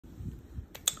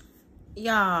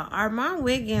Y'all, Armon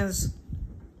Wiggins,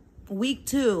 week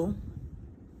 2.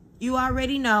 You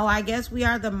already know. I guess we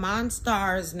are the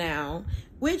Monstars now,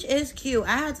 which is cute.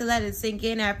 I had to let it sink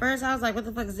in. At first, I was like, what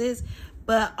the fuck is this?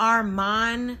 But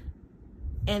Armon,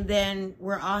 and then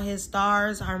we're all his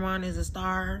stars. Armon is a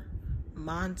star.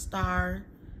 Monstar.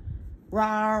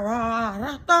 Rah, rah,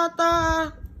 rah, da,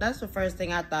 da. That's the first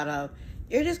thing I thought of.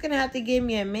 You're just going to have to give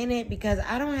me a minute because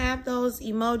I don't have those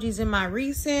emojis in my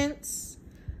recents.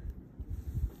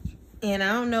 And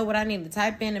I don't know what I need to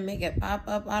type in to make it pop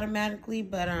up automatically.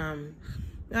 But you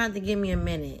have to give me a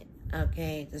minute,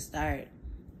 okay, to start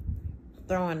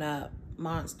throwing up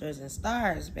monsters and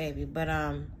stars, baby. But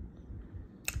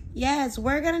yes,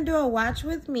 we're going to do a watch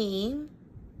with me.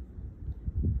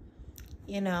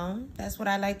 You know, that's what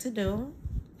I like to do.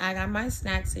 I got my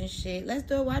snacks and shit. Let's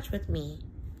do a watch with me.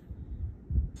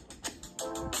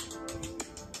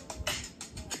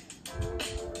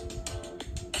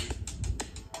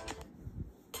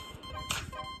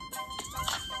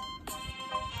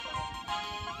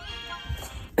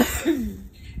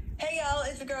 Hey y'all,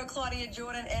 it's your girl Claudia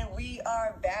Jordan, and we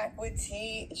are back with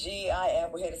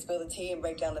TGIF. We're here to spill the tea and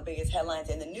break down the biggest headlines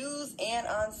in the news and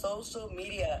on social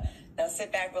media. Now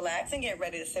sit back, relax, and get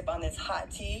ready to sip on this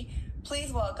hot tea.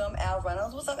 Please welcome Al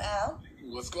Reynolds. What's up, Al?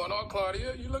 What's going on,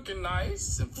 Claudia? You looking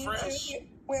nice and fresh.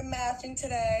 We're matching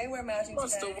today.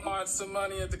 Must have won some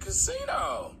money at the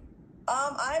casino.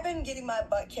 I've been getting my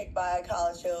butt kicked by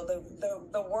College Hill.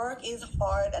 The work is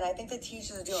hard, and I think the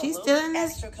teachers are doing a little bit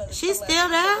extra because she's still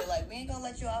there. Like, we ain't gonna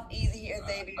let you off easy here,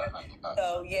 Xavier.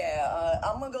 So yeah,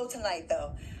 I'm gonna go tonight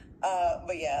though.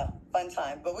 But yeah, fun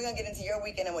time. But we're gonna get into your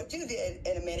weekend and what you did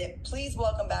in a minute. Please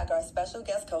welcome back our special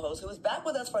guest co-host who is back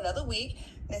with us for another week,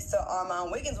 Mr.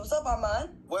 Armon Wiggins. What's up,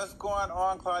 Armon? What's going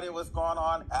on, Claudia? What's going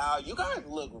on, Al? You guys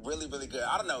look really, really good.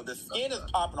 I don't know. The skin is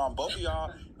popping on both of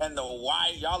y'all, and the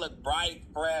white, y'all look bright,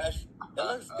 fresh. It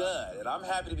looks good, and I'm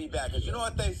happy to be back. Because you know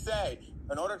what they say,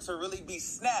 in order to really be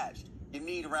snatched, you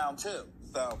need round 2.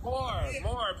 So More,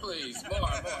 please. More.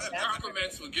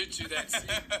 Compliments will get you that seat.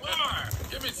 More.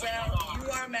 Give me some more.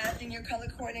 You are matching your color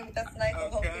coordinating with us tonight, so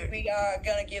hopefully we are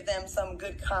going to give them some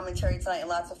good commentary tonight and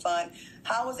lots of fun.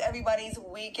 How was everybody's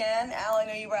weekend? Al, I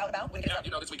know you were out about. Yeah,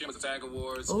 you know, this weekend was the SAG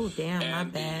Awards. Oh, damn, and my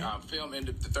bad.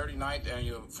 The 39th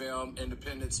Annual Film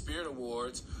Independent Spirit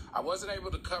Awards. I wasn't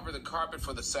able to cover the carpet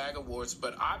for the SAG Awards,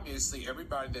 but obviously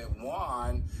everybody that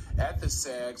won at the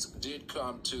SAGs did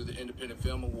come to the Independent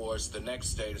Film Awards the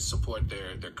next day to support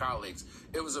their colleagues.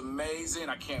 It was amazing.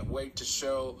 I can't wait to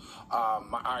show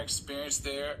our experience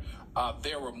there.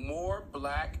 There were more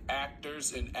black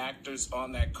actors and actors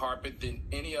on that carpet than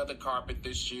any other carpet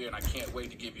this year, and I can't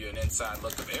wait to give you an inside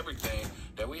look of everything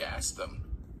that we asked them.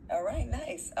 All right,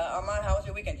 nice. Armon, how was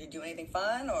your weekend? Did you do anything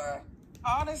fun or?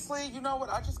 honestly, you know what?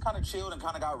 I just kind of chilled and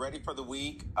kind of got ready for the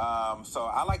week. So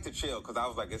I like to chill because I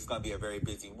was like, it's going to be a very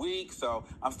busy week. So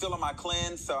I'm still on my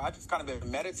cleanse. So I just kind of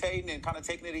been meditating and kind of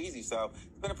taking it easy. So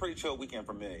it's been a pretty chill weekend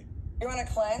for me. You're on a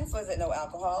cleanse? Was it no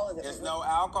alcohol? There's no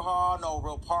alcohol, no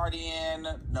real partying,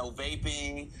 no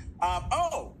vaping.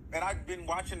 And I've been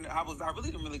watching. I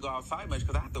really didn't really go outside much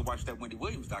because I have to watch that Wendy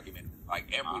Williams documentary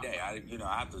like every day. I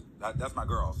have to. That's my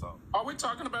girl. So are we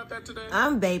talking about that today?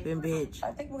 I'm vaping, bitch.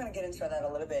 I think we're gonna get into that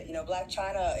a little bit. You know, Black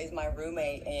China is my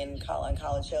roommate in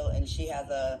College Hill, and she has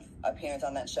a appearance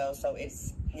on that show. So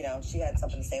it's, you know, she had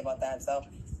something to say about that. So.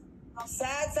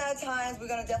 Sad times. We're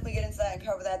going to definitely get into that and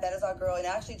cover that. That is our girl. And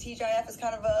actually, TGIF is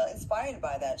kind of inspired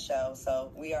by that show.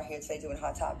 So we are here today doing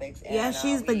Hot Topics. And, yeah,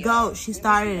 she's the GOAT. She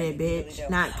started it, bitch. Really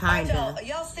not kind of.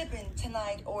 Y'all sipping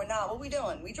tonight or not? What we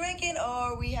doing? We drinking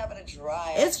or we having a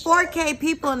dry? It's 4K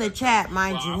people in the chat,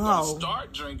 mind you, I'm ho. going to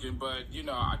start drinking, but, you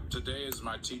know, today is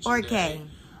my teaching 4K. day.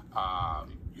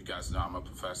 You guys know I'm a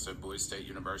professor at Bowie State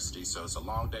University, so it's a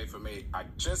long day for me. I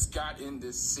just got in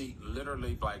this seat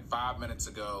literally like 5 minutes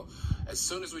ago. As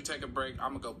soon as we take a break,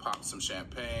 I'm going to go pop some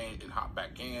champagne and hop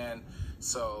back in.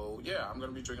 So, yeah, I'm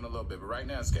going to be drinking a little bit, but right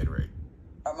now it's Gatorade.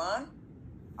 Armon?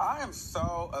 I am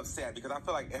so upset because I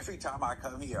feel like every time I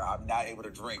come here, I'm not able to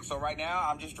drink. So right now,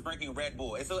 I'm just drinking Red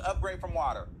Bull. It's an upgrade from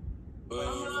water.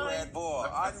 Red Bull.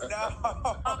 I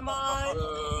know. Armon,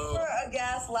 we were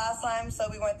aghast last time, so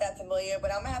we weren't that familiar.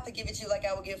 But I'm gonna have to give it to you like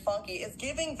I would give Funky. It's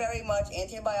giving very much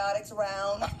antibiotics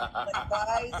round. Like,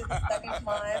 why is it the second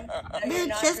time that you're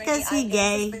not just because he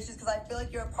gay? Because I feel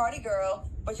like you're a party girl,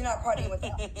 but you're not partying with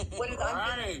him. What is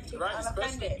right, I'm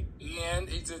offended. And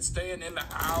he's staying in the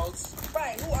house.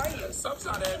 Right. Who are you? Something's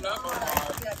not adding up.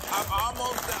 I'm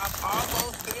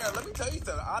almost there. Let me tell you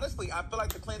something. Honestly, I feel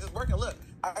like the cleanse is working. Look,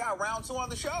 I got round 2 on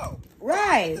the show.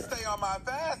 Right. To stay on my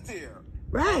fast here.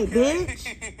 Right, bitch.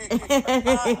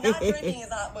 Not drinking is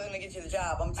not going to get you the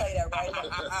job. I'm going to tell you that right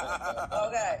now.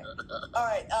 Okay. All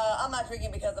right. I'm not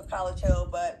drinking because of College Hill,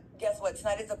 but guess what?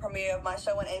 Tonight is the premiere of my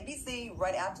show on NBC.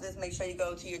 Right after this, make sure you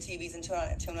go to your TVs and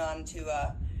turn on to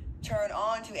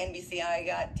NBC. I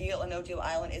got Deal or No Deal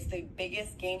Island. It's the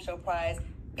biggest game show prize.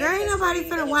 There ain't nobody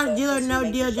finna watch Deal or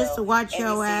No Deal just to watch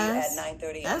your ass. At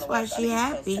 9:30. That's why she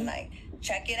happy. Tonight.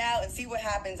 Check it out and see what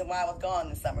happens and why I was gone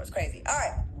this summer. It's crazy. All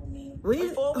right.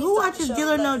 Who watches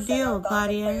Deal or No Deal,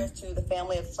 Claudia? To the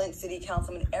family of Flint City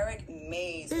Councilman Eric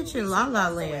Mays. Bitch in La La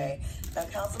Land. Now,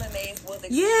 Councilman Mays was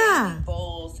extremely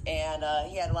bold, and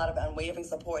he had a lot of unwavering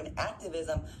support and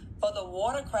activism for the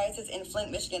water crisis in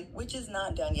Flint, Michigan, which is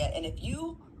not done yet. And if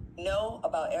you know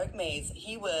about Eric Mays,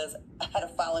 he had a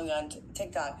following on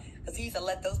TikTok because he used to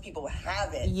let those people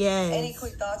have it. Yes. Any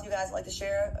quick thoughts you guys would like to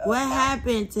share? What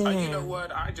happened to him? You know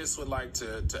what? I just would like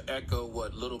to echo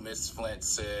what Little Miss Flint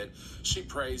said. She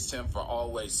praised him for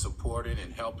always supporting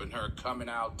and helping her, coming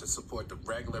out to support the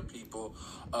regular people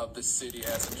of the city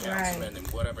as a councilman and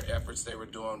whatever efforts they were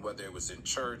doing, whether it was in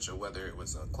church or whether it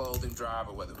was a clothing drive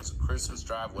or whether it was a Christmas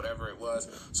drive, whatever it was.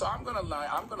 So I'm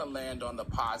gonna land on the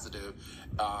positive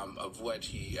of what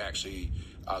he actually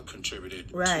contributed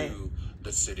to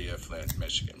the city of Flint,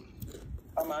 Michigan.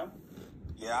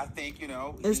 Yeah, I think,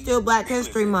 it's still Black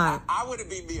History Month. I wouldn't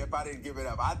be me if I didn't give it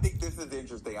up. I think this is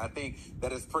interesting. I think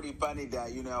that it's pretty funny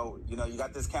that, you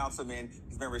got this councilman.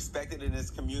 He's been respected in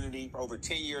his community for over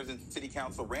 10 years in city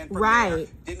council, ran for mayor,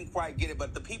 didn't quite get it,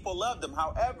 but the people loved him.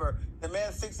 However, the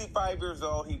man's 65 years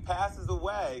old. He passes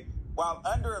away while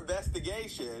under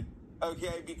investigation,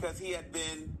 okay, because he had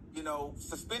been,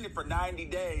 suspended for 90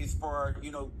 days for,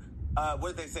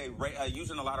 what did they say?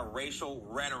 Using a lot of racial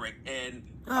rhetoric. And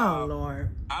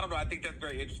Lord, I don't know. I think that's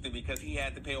very interesting because he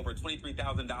had to pay over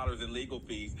 $23,000 in legal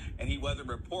fees, and he wasn't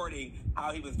reporting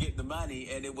how he was getting the money.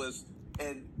 And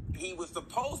he was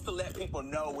supposed to let people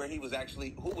know where he was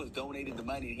who was donating the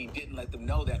money, and he didn't let them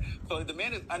know that. So the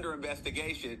man is under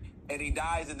investigation, and he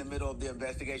dies in the middle of the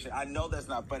investigation. I know that's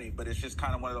not funny, but it's just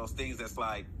kind of one of those things that's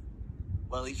like,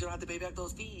 well, he shouldn't have to pay back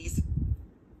those fees.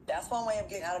 That's one way of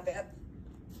getting out of debt.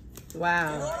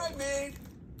 Wow. You know what I mean?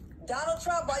 Donald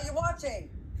Trump, why you watching?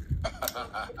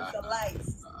 The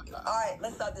lights. All right,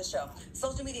 let's start this show.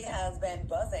 Social media has been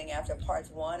buzzing after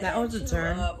part 1 and 2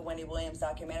 of Wendy Williams'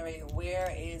 documentary, Where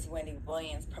is Wendy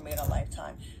Williams, premiered on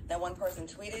Lifetime. Now, one person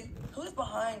tweeted, who's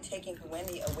behind taking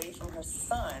Wendy away from her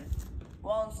son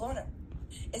while in Florida?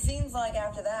 It seems like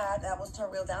after that was her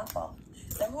real downfall.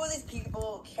 Now, who are these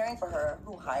people caring for her?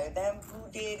 Who hired them? Who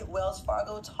did Wells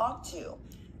Fargo talk to?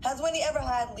 Has Wendy ever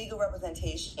had legal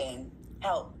representation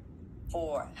help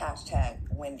for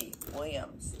 #Wendy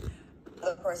Williams?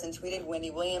 The person tweeted, Wendy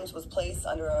Williams was placed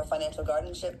under a financial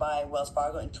guardianship by Wells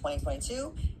Fargo in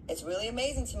 2022. It's really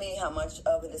amazing to me how much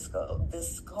of the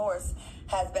discourse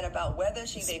has been about whether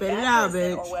she's a bad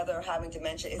person or whether having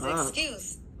dementia is an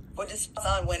excuse for just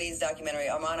on Wendy's documentary.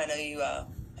 Armon, I know you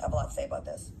have a lot to say about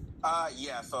this.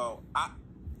 Yeah, so I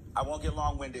won't get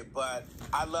long-winded, but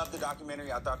I love the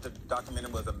documentary. I thought the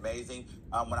documentary was amazing.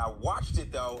 When I watched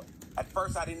it, though, at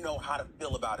first I didn't know how to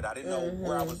feel about it. I didn't know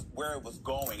where it was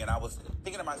going, and I was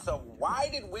thinking to myself, why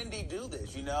did Wendy do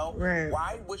this?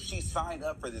 Why would she sign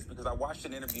up for this? Because I watched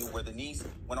an interview where the niece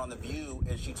went on The View,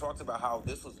 and she talked about how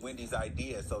this was Wendy's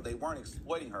idea, so they weren't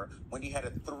exploiting her. Wendy had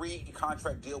a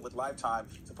 3-contract deal with Lifetime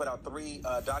to put out 3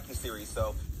 docuseries,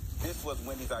 so this was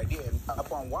Wendy's idea. And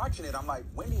upon watching it, I'm like,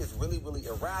 Wendy is really, really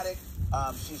erratic.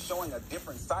 She's showing a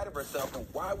different side of herself, and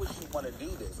why would she want to do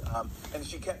this? And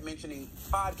she kept mentioning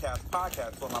podcast.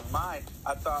 So in my mind,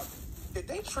 I thought, did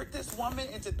they trick this woman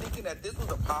into thinking that this was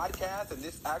a podcast, and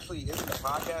this actually isn't a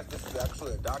podcast, this is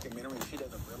actually a documentary, and she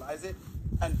doesn't realize it?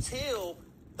 Until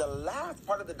the last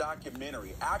part of the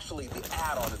documentary, actually the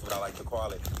add-on is what I like to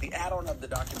call it, the add-on of the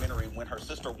documentary when her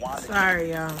sister Wanda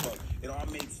it all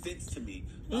made sense to me.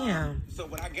 So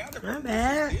when I gathered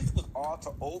this was all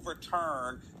to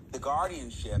overturn the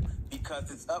guardianship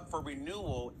because it's up for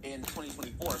renewal in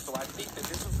 2024. So I think that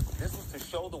this was to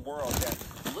show the world that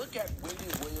look at Wendy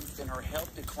Williams and her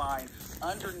health decline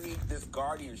underneath this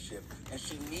guardianship, and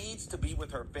she needs to be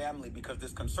with her family because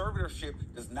this conservatorship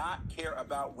does not care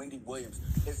about Wendy Williams.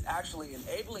 It's actually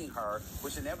enabling her,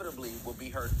 which inevitably will be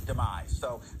her demise.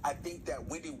 So I think that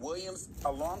Wendy Williams,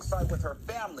 alongside with her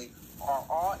family, are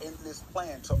all in this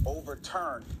plan to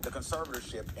overturn the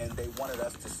conservatorship, and they wanted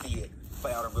us to see it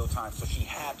play out in real time. So she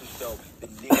had to show the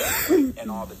negative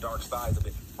and all the dark sides of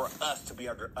it for us to be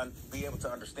able to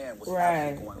understand what's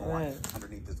actually going on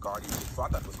underneath this guardianship. So I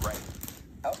thought it was great.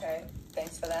 Okay,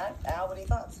 thanks for that. Al, what are your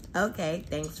thoughts? Okay,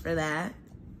 thanks for that.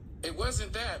 It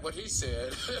wasn't that, what he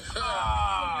said.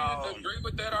 I agree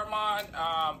with that, Armon.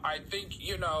 I think,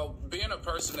 you know, being a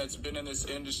person that's been in this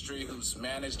industry who's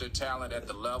managed a talent at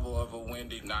the level of a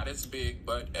Wendy, not as big,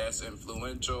 but as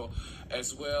influential,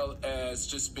 as well as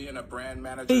just being a brand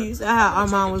manager. You saw how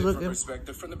Armon was looking.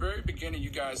 Perspective. From the very beginning, you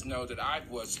guys know that I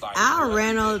was like, Al what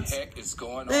Reynolds, the heck is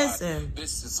going listen. on?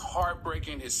 This is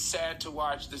heartbreaking. It's sad to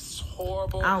watch. This is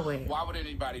horrible. Why would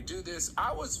anybody do this?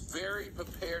 I was very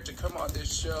prepared to come on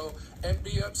this show and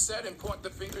be upset and point the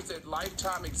fingers at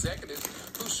Lifetime executives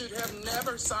who should have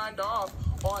never signed off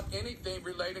on anything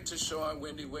related to showing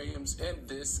Wendy Williams in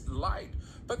this light.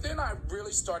 But then I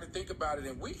really started to think about it,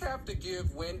 and we have to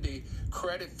give Wendy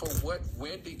credit for what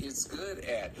Wendy is good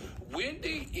at.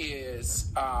 Wendy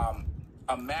is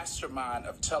a mastermind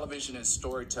of television and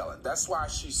storytelling. That's why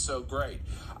she's so great.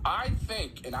 I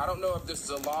think, and I don't know if this is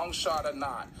a long shot or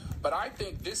not, but I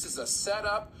think this is a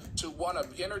setup to one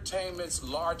of entertainment's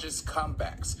largest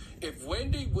comebacks. If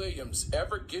Wendy Williams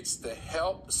ever gets the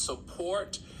help,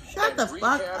 support, and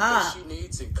rehab that she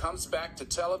needs and comes back to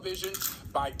television,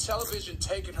 by television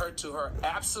taking her to her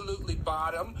absolutely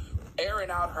bottom, airing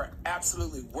out her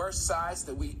absolutely worst sides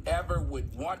that we ever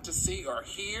would want to see or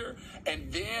hear,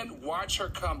 and then watch her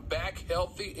come back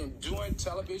healthy and doing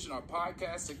television or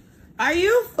podcasting. Are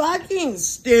you fucking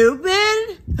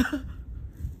stupid?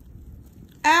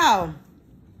 Ow.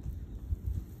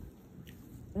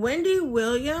 Wendy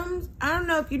Williams, I don't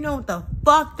know if you know what the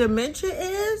fuck dementia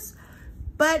is,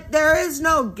 but there is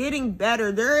no getting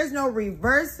better. There is no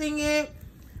reversing it.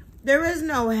 There is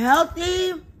no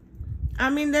healthy. I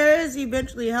mean, there is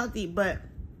eventually healthy, but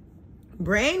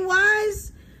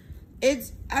brain-wise,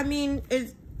 it's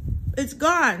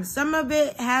gone. Some of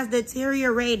it has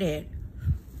deteriorated.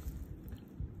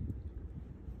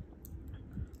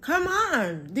 Come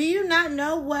on. Do you not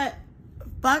know what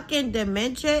fucking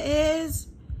dementia is?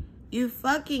 You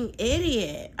fucking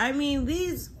idiot. I mean,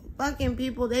 these fucking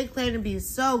people, they claim to be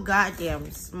so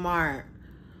goddamn smart.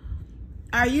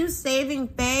 Are you saving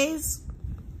face?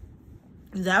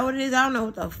 Is that what it is? I don't know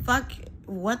what the fuck.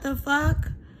 What the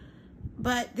fuck?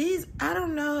 But these, I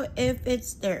don't know if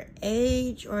it's their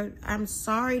age or, I'm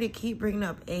sorry to keep bringing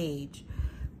up age,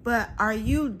 but are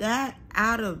you that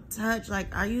out of touch?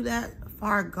 Like, are you that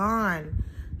far gone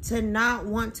to not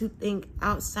want to think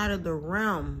outside of the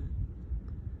realm?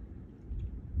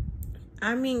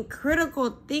 I mean,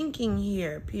 critical thinking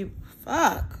here, people.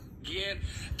 Fuck. Again,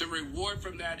 the reward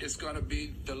from that is going to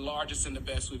be the largest and the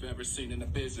best we've ever seen in the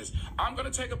business. I'm going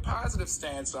to take a positive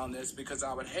stance on this because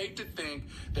I would hate to think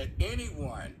that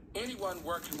anyone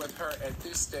working with her at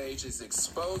this stage is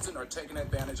exposing or taking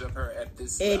advantage of her at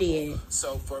this level.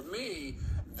 So for me,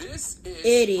 this is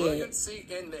brilliancy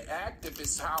in the act, if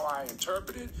it's how I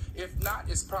interpret it. If not,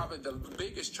 it's probably the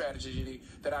biggest tragedy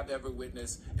that I've ever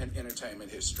witnessed in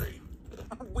entertainment history.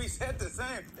 We said the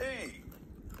same thing.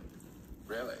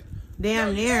 Really?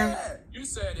 Damn near. You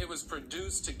said it was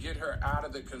produced to get her out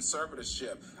of the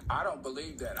conservatorship. I don't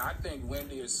believe that. I think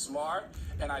Wendy is smart,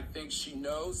 and I think she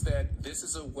knows that this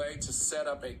is a way to set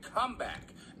up a comeback.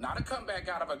 Not a comeback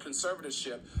out of a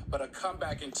conservatorship, but a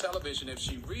comeback in television. If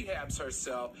she rehabs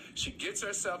herself, she gets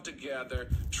herself together,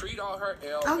 treat all her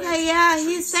ailments. Okay, yeah,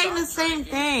 he's saying the same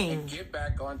thing. And get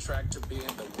back on track to being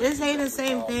the This ain't the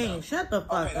same thing. Shut the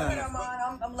fuck up.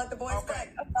 I'm gonna let the boys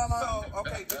back. So,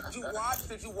 okay,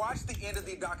 did you watch the end of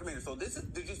the documentary? So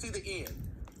did you see the end?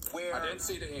 Where I didn't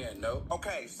see the end, no.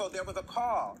 Okay, so there was a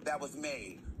call that was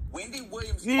made. Wendy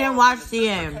Williams. You didn't watch the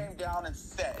end. Came down and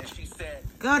she said,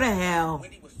 go to hell.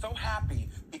 Wendy was so happy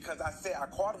because I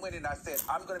called Wendy and I said,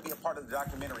 I'm going to be a part of the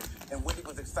documentary. And Wendy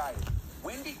was excited.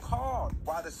 Wendy called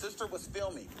while the sister was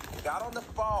filming, got on the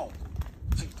phone.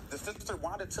 The sister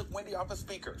Wanda took Wendy off a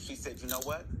speaker. She said, you know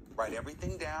what? Write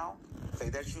everything down. Say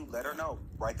that you let her know.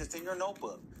 Write this in your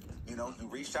notebook. You know, you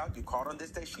reached out, you called on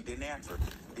this day, she didn't answer.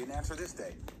 Didn't answer this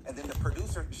day. And then the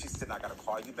producer, she said, I got to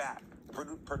call you back.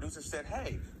 The producer said,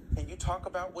 hey, can you talk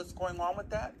about what's going on with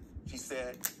that? She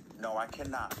said, no, I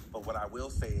cannot. But what I will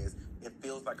say is, it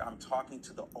feels like I'm talking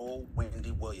to the old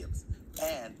Wendy Williams.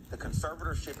 And the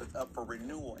conservatorship is up for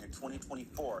renewal in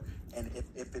 2024. And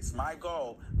if it's my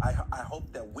goal, I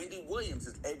hope that Wendy Williams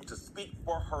is able to speak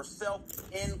for herself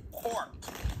in court.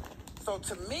 So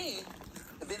to me,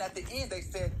 then at the end, they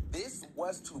said this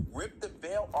was to rip the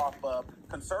veil off of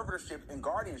conservatorship and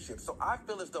guardianship. So I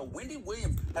feel as though Wendy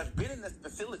Williams has been in this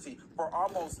facility for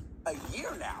almost a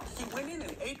year now. She went in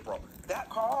April. That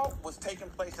call was taking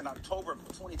place in October of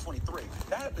 2023.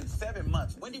 That had been 7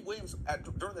 months. Wendy Williams,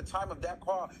 during the time of that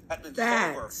call, had been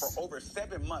sober for over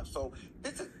 7 months. So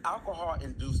this is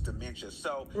alcohol-induced dementia.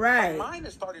 So her mind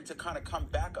is starting to kind of come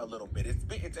back a little bit.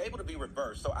 It's able to be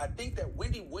reversed. So I think that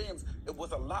Wendy Williams, it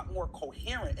was a lot more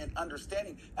coherent in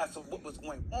understanding as to what was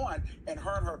going on, and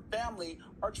her family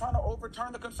are trying to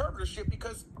overturn the conservatorship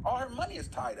because all her money is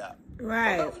tied up.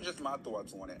 Right. So those are just my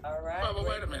thoughts on it. All right. Well, but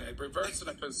wait a minute. Reversing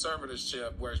a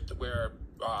conservatorship where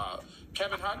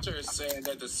Kevin Hunter is saying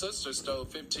that the sister stole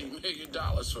 $15 million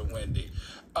from Wendy.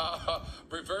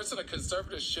 Reversing a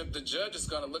conservatorship, the judge is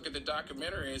going to look at the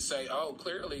documentary and say, oh,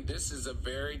 clearly this is a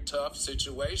very tough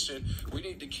situation. We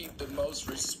need to keep the most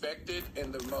respected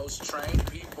and the most trained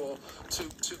people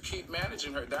to keep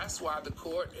managing her. That's why the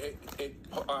court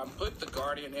put the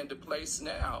guardian into place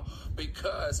now,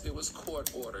 because it was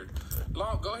court ordered.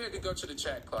 Long, go ahead and go to the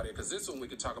chat, Claudia, because this one we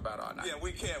can talk about all night. Yeah,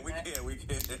 we can.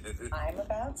 I'm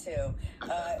about to.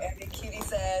 Eric Cutie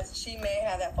says she may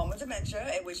have that form of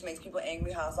dementia, which makes people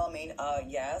angry. How's all mean?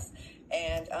 Yes.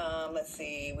 And let's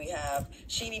see. We have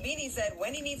Sheenie Beanie said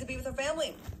Wendy needs to be with her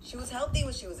family. She was healthy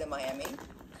when she was in Miami.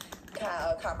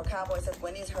 Copper Cowboy says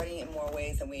Wendy's hurting in more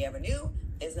ways than we ever knew.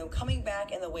 There's no coming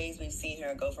back in the ways we've seen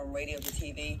her go from radio to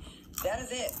TV. That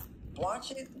is it.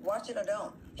 Watch it or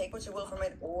don't. Take what you will from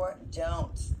it or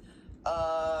don't.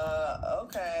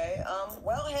 Okay.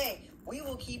 Well, hey, we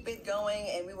will keep it going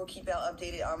and we will keep y'all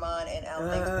updated, Armon and Al.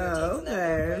 Thanks for your takes on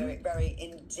that. Very, very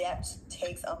in-depth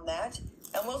takes on that.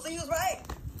 And we'll see who's right.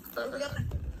 Moving on.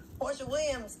 Portia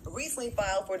Williams recently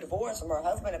filed for divorce from her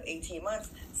husband of 18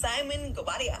 months, Simon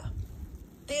Gobadia.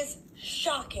 This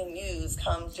shocking news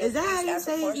comes just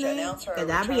after Portia announced her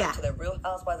return to the Real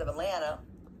Housewives of Atlanta.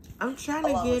 I'm trying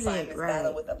to get it right.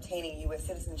 Battle with obtaining U.S.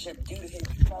 citizenship due to his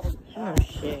troubled Oh,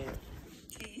 shit.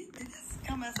 Did this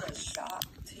come as a shock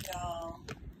to y'all?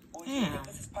 Or do you think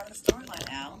this is part of the storyline,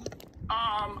 Al?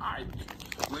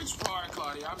 Which part,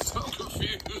 Claudia? I'm so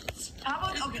confused. How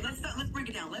about, okay, let's break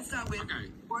it down. Let's start with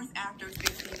divorced after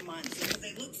 15 months, because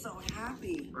they look so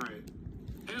happy. Right.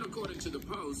 And according to the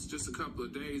Post, just a couple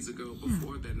of days ago,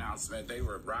 before the announcement, they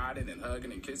were riding and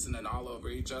hugging and kissing and all over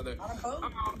each other.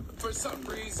 For some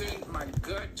reason, my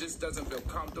gut just doesn't feel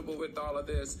comfortable with all of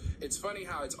this. It's funny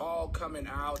how it's all coming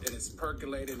out and it's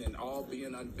percolating and all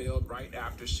being unveiled right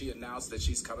after she announced that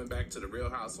she's coming back to the Real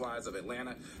Housewives of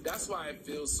Atlanta. That's why it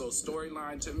feels so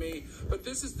storyline to me. But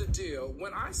this is the deal.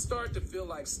 When I start to feel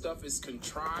like stuff is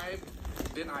contrived,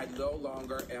 then I no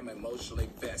longer am emotionally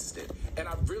vested. And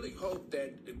I really hope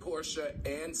that Portia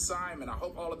and Simon, I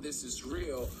hope all of this is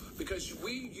real, because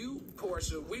you,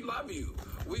 Portia, we love you.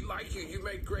 We like you. You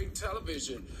make great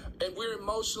television, and we're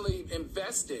emotionally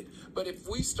invested. But if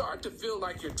we start to feel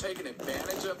like you're taking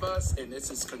advantage of us, and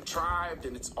this is contrived,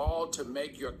 and it's all to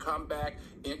make your comeback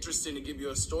interesting, to give you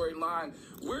a storyline,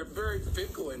 we're very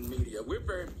fickle in media. We're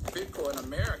very fickle in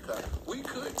America. We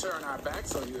could turn our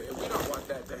backs on you, and we don't want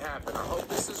that to happen. I hope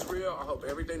this is real. I hope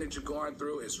everything that you're going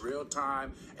through is real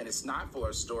time, and it's not for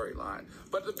a storyline.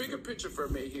 But the bigger picture for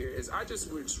me here is I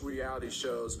just wish reality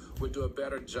shows would do a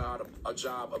better job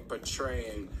of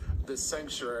portraying the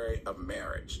sanctuary of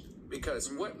marriage.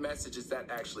 Because what message is that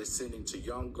actually sending to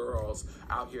young girls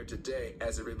out here today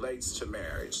as it relates to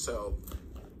marriage? So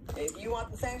if you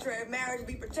want the sanctuary of marriage to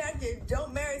be protected,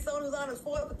 don't marry someone who's on his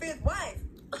 4th or 5th wife.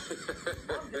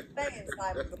 I'm just saying,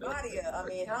 Simon Gobadia. I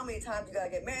mean, how many times you gotta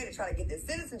get married to try to get this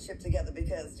citizenship together?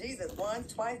 Because Jesus,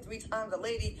 once, twice, 3 times a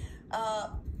lady.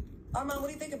 Armon, what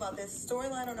do you think about this?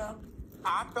 Storyline or no?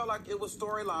 I felt like it was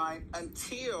storyline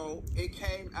until it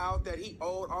came out that he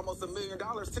owed almost $1 million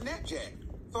to NetJack.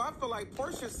 So I feel like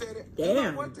Portia said it. You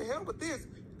know what, the hell with this?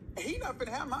 He not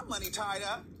gonna have my money tied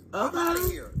up. I'm out of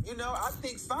here. You know, I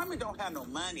think Simon don't have no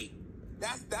money.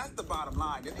 That's the bottom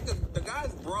line. The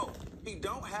guy's broke. He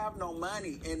don't have no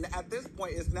money. And at this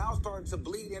point, it's now starting to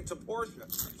bleed into Portia.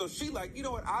 So she like, you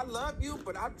know what, I love you,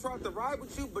 but I tried to ride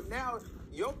with you, but now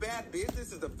your bad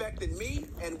business is affecting me.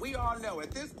 And we all know at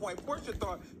this point, Portia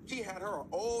thought she had her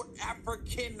old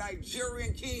African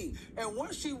Nigerian king. And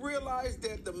once she realized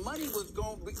that the money was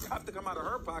going to have to come out of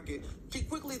her pocket, she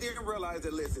quickly didn't realize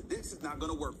that, listen, this is not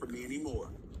going to work for me anymore.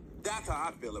 That's how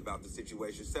I feel about the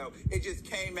situation. So it just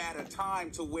came at a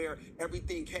time to where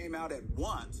everything came out at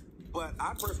once. But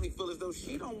I personally feel as though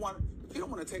she don't want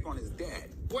to take on his dad.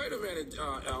 Wait a minute,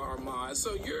 Armon.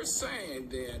 So you're saying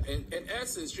then, in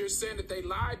essence, you're saying that they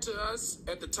lied to us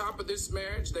at the top of this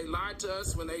marriage? They lied to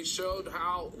us when they showed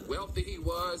how wealthy he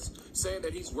was, saying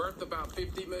that he's worth about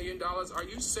 $50 million? Are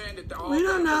you saying that all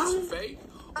that was fake?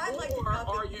 I'd like to Or jump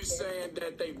are in you here. saying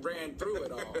that they ran through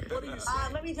it all? What are you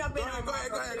saying? Let me jump in. Go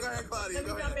ahead, Claudia. Let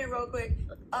me jump in real quick.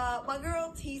 My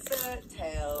girl Tisa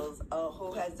Tales,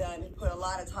 who has put a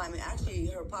lot of time, and actually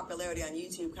her popularity on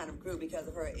YouTube kind of grew because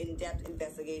of her in-depth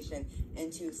investigation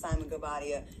into Simon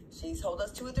Gabadia. She told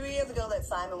us 2 or 3 years ago that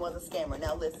Simon was a scammer.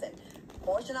 Now listen,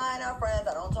 Portia and I and our friends,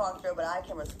 I don't talk to her, but I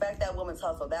can respect that woman's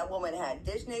hustle. That woman had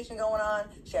Dish Nation going on.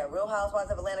 She had Real Housewives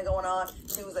of Atlanta going on.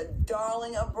 She was a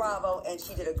darling of Bravo, and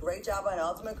she did a great job on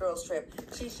Ultimate Girls Trip.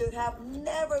 She should have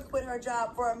never quit her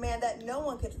job for a man that no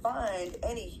one could find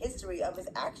any history of his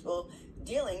actual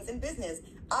dealings in business.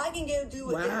 I can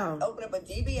open up a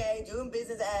DBA, doing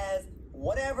business as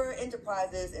whatever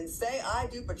enterprises, and say I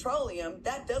do petroleum.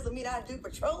 That doesn't mean I do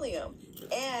petroleum.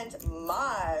 And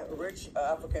my rich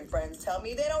African friends tell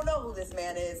me they don't know who this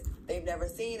man is. They've never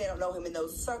seen, they don't know him in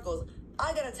those circles.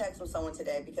 I got a text from someone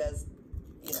today because,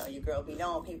 you know, your girl be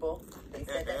knowing people. They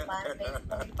said that Simon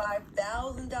made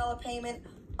 $25,000 payment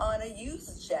on a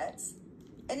used jet,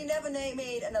 and he never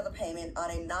made another payment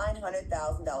on a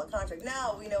 $900,000 contract.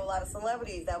 Now, we know a lot of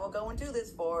celebrities that will go and do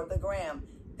this for the gram.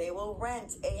 They will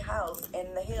rent a house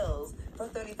in the hills for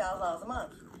 $30,000 a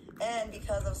month. And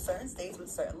because of certain states with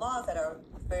certain laws that are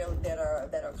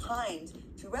kind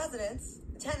to residents,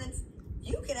 tenants,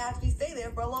 you can actually stay there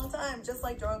for a long time, just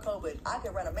like during COVID. I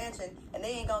could rent a mansion and they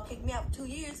ain't gonna kick me out for 2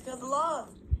 years because of the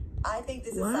laws. I think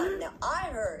this is something. Now, I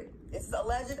heard this is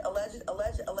alleged. This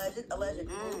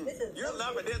is You're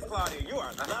loving this, Claudia. You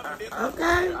are loving this.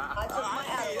 Okay. I took my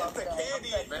hat off. It's a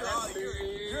candy and Claudia.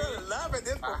 You're loving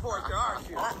this proportion, aren't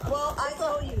you? Well, I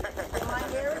told you, if my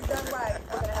hair is done right,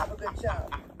 we're gonna have a good show.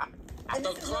 And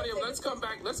So Claudia, let's come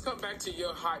back to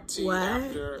your hot tea What?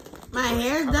 after. My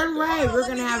hair's done right. We're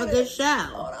going to have a good show.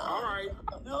 Hold right.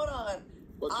 on.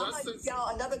 Well, I'm gonna give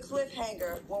y'all another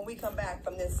cliffhanger when we come back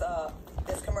from this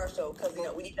this commercial, because you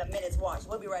know we need a minute's watch.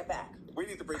 We'll be right back. We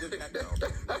need to bring this back down.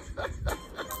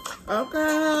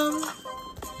 Okay.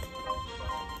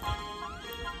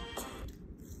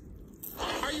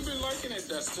 How you been liking it,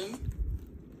 Dustin?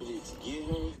 It's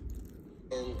giving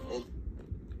and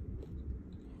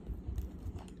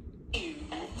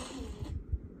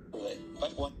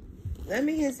what? Let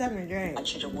me get something to I drink.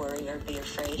 want you to worry or be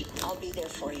afraid. I'll be there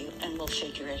for you, and we'll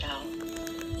figure it out.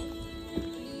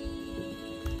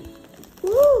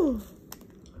 Woo.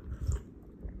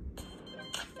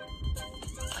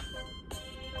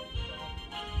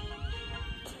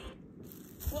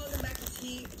 Welcome back to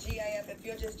TGIF. If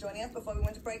you're just joining us before we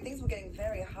went to break, things were getting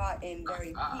very hot and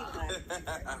very heated.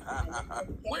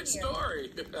 Which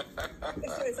story?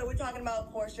 So we're talking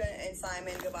about Portia and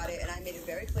Simon Gabadia, and I made it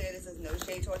very clear this is no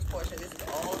shade towards Portia. This is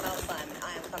all about Simon.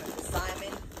 I am coming for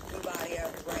Simon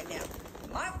Gabadia right now.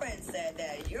 My friend said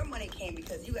that your money came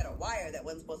because you got a wire that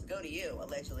wasn't supposed to go to you,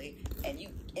 allegedly, and you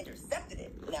intercepted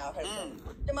it. Now, I've heard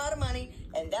a amount of money,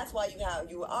 and that's why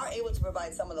you are able to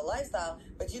provide some of the lifestyle,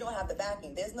 but you don't have the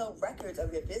backing. There's no records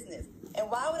of your business.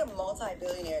 And why would a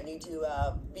multi-billionaire need to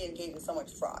be engaged in so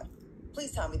much fraud?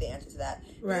 Please tell me the answer to that.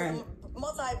 Right.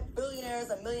 Multi-billionaires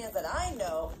and millionaires that I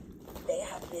know, they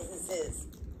have businesses.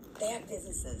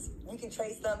 You can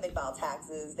trace them. They file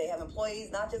taxes. They have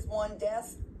employees, not just one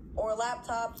desk or a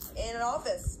laptop in an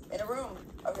office, in a room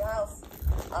of your house.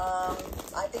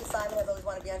 I think Simon has always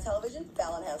wanted to be on television.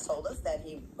 Fallon has told us that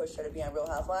he pushed her to be on Real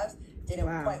Housewives. Didn't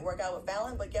quite work out with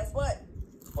Fallon, but guess what?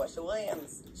 Portia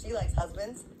Williams, she likes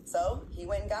husbands, so he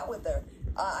went and got with her.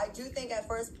 I do think at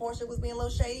first Portia was being a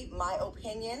little shady, my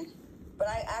opinion. But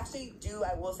I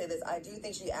will say this, I do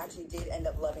think she actually did end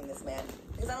up loving this man.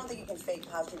 Because I don't think you can fake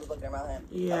how she was looking around him.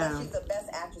 Yeah. Unless she's the best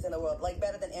actress in the world, like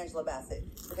better than Angela Bassett.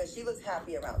 Because she looks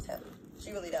happy around him.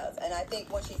 She really does. And I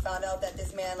think when she found out that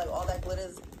this man, like all that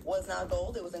glitters was not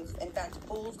gold, it was in fact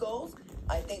fool's gold,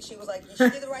 I think she was like, you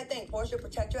should do the right thing. Portia,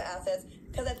 protect your assets.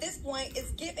 Because at this point,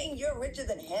 it's giving you're richer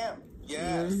than him.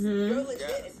 Yes. You're legit.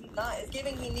 Yes. It's not. It's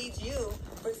giving he needs you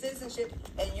for citizenship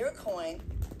and your coin.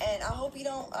 And I hope you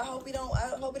don't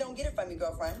get it from you,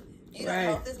 girlfriend. You don't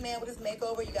help this man with his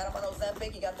makeover. You got him on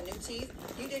Ozempic. You got the new teeth.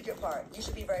 You did your part. You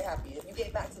should be very happy. You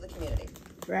gave back to the community.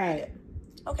 Right.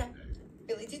 Okay.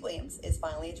 Billy D. Williams is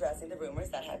finally addressing the rumors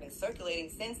that have been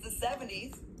circulating since the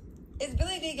 70s. Is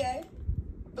Billy D gay?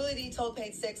 Billy D told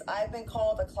Page 6, I've been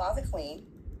called a closet queen,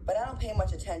 but I don't pay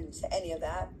much attention to any of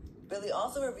that. Billy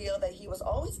also revealed that he was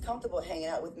always comfortable hanging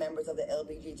out with members of the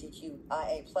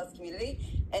LGBTQIA+ community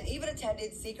and even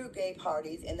attended secret gay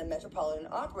parties in the Metropolitan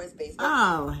Opera's basement.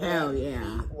 Oh, hell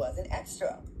yeah. He was an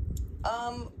extra.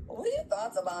 What are your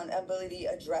thoughts about Billy D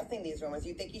addressing these rumors? Do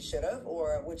you think he should have,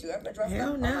 or would you ever address them?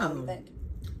 Hell no. What do you think?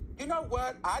 You know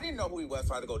what? I didn't know who he was,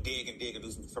 so I had to go dig and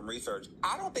do some research.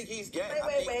 I don't think he's gay.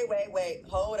 Wait.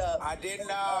 Hold up. I didn't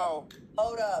know.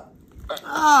 Hold up.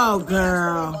 Oh, We have somebody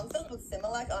girl. amongst us with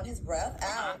Similac on his breath.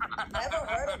 Ow. Never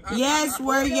heard of him. Yes,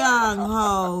 we're young,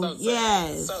 ho. So sad.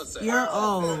 Yes. So sad. You're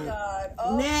Oh, old. my God.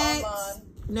 Oh, Next. Armon.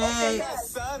 Next. His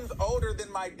son's older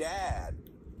than my dad.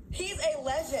 He's a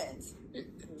legend.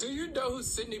 Do you know who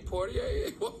Sidney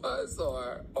Poitier was,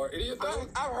 or any of those?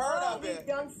 I've heard of He's it.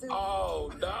 jumpsuit.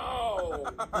 Oh no!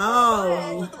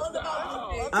 Oh. Tell us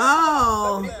about this.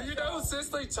 Oh. Do you know who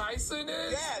Cicely Tyson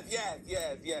is?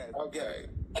 Yes. Okay.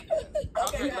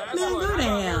 Okay, Last Man, one. go to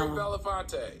How about hell. Eric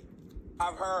Belafonte?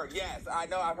 I've heard. Yes, I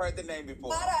know. I've heard the name before.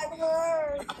 What I've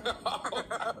heard.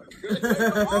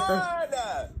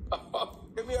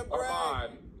 Give me a break.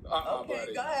 Okay,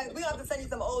 buddy. go ahead. We have to send you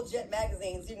some old Jet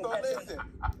magazines. You can So catch listen.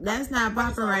 them. That's not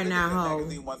popping right now, ho.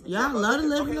 Y'all love to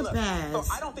live in the past.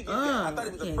 So I don't think he's gay. I thought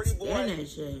he was a can't pretty stand boy that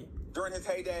shit. during his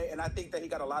heyday, and I think that he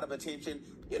got a lot of attention.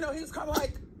 You know, he's kind of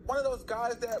like one of those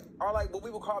guys that are like what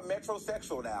we would call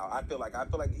metrosexual now. I feel like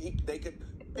they could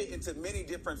fit into many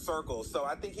different circles. So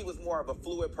I think he was more of a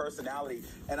fluid personality,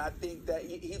 and I think that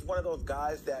he's one of those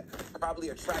guys that probably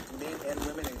attracts men and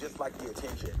women and just like the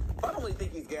attention. So I don't really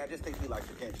think he's gay. I just think he likes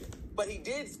attention. But he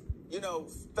did,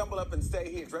 stumble up and say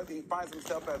he finds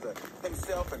himself as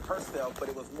himself and herself, but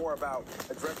it was more about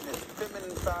addressing his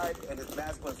feminine side and his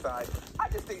masculine side. I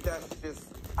just think that's just,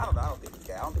 I don't know. I don't think he's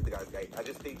gay. I don't think the guy's gay. I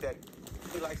just think that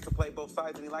he likes to play both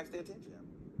sides and he likes the attention.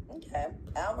 Okay.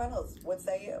 Al Reynolds, what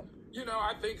say you?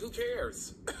 I think who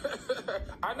cares?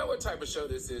 I know what type of show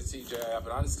this is, TJ,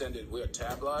 but I understand that we're a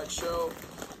tabloid show,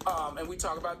 and we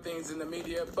talk about things in the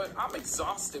media, but I'm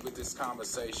exhausted with this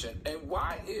conversation. And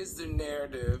why is the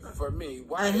narrative, for me,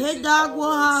 why A is hit it dog will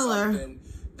always holler. something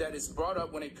that is brought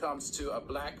up when it comes to a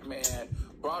black man,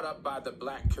 brought up by the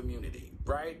black community,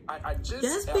 right? I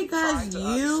just am because trying to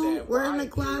you understand were in why the it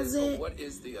is, closet or what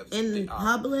is the in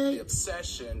public? the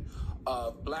obsession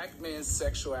of black men's Let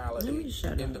sexuality me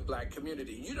shut in up. the black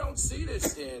community. You don't see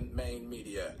this in main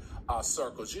media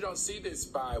circles. You don't see this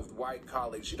by white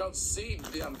colleagues. You don't see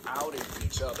them outing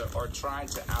each other or trying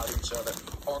to out each other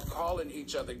or calling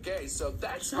each other gay. So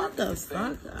that's my Shut the biggest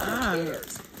thing. fuck Who up.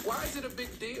 cares? Why is it a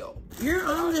big deal? You're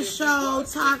on the If show, you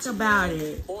was talk into about men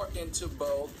it. Or into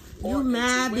both. You or into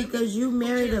mad women. because you Who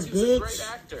married cares? a He's great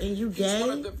bitch actor. and you He's gay? one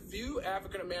of the few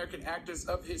African-American actors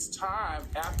of his time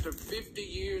after 50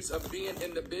 years of being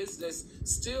in the business,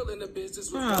 still in the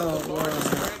business with one of the largest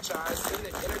franchise in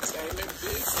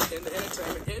the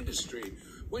entertainment industry,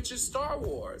 which is Star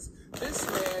Wars. This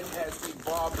man has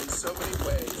evolved in so many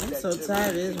ways. I'm that so to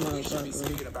tired me, of this he should be motherfucker.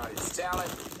 speaking about his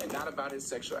talent and not about his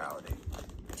sexuality.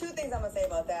 Two things I'm going to say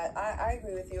about that. I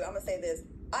agree with you. I'm going to say this.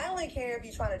 I only care if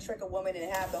you're trying to trick a woman and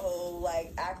have the whole,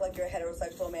 act like you're a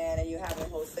heterosexual man and you're having a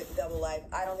whole sick double life.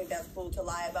 I don't think that's cool to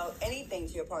lie about anything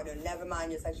to your partner, never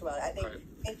mind your sexuality. I think,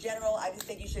 in general, I just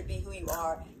think you should be who you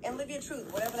are and live your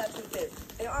truth, whatever that truth is.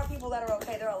 There are people that are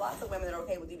okay. There are lots of women that are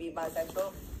okay with you being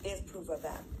bisexual. There's proof of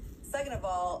that. Second of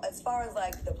all, as far as,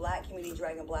 the black community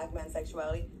dragging black men's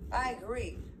sexuality, I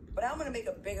agree. But I'm going to make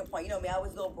a bigger point. You know me, I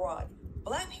always go broad.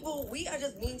 Black people, we are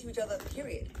just mean to each other,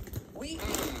 period. We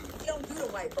don't do the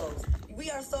white folks.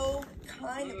 We are so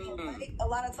kind and polite a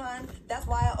lot of times. That's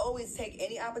why I always take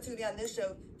any opportunity on this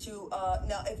show to,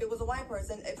 now, if it was a white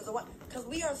person, because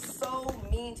we are so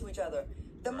mean to each other.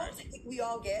 The most hate we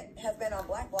all get has been on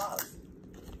black blogs.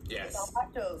 Yes. It's on black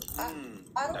shows. I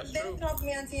don't, That's they true. don't come for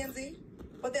me on TMZ,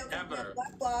 but they'll come for me on a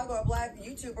black blog or a black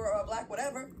YouTuber or a black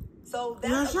whatever. So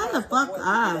that's Yo, shut the fuck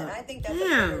up. And I think that's a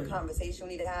Damn. bigger conversation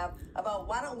we need to have about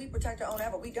why don't we protect our own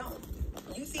effort? We don't.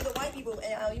 You see the white people,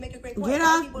 and you make a great point. Get White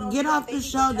off- people don't get do off that. the They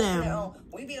keep show, protecting then. their own.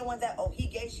 We be the ones that, he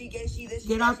gay, she this, she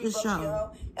Get that, off she the broke, show. you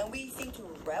know? And we seem to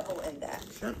revel in that.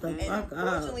 Shut the And fuck up.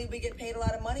 unfortunately, we get paid a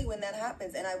lot of money when that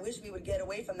happens, and I wish we would get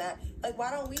away from that.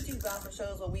 Why don't we do gossip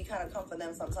shows where we kind of come for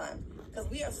them sometimes? Because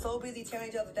we are so busy tearing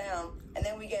each other down, and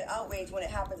then we get outraged when it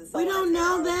happens to someone. We don't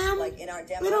know else, them. in our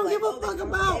demo. We don't give a they fuck come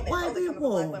for about women. white They come for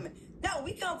black people. women. No,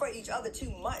 we come for each other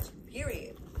too much,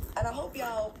 period. And I hope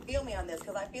y'all feel me on this,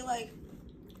 because I feel like,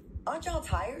 aren't y'all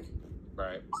tired?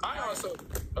 Right. I also,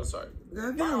 I'm sorry.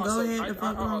 Girl, go ahead. The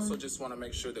fuck I also on. just want to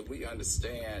make sure that we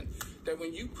understand that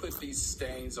when you put these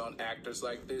stains on actors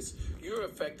like this, you're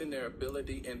affecting their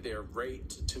ability and their rate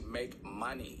to make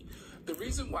money. The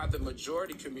reason why the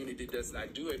majority community does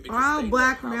not do it because All they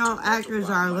black know how male to actors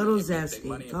multiply are a money little and make their zesty.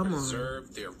 money and Come on.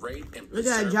 preserve their rate and Look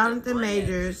at preserve Jonathan their brand.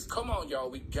 Majors. Come on, y'all.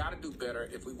 We got to do better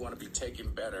if we want to be taken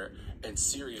better and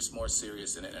more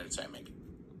serious in entertainment.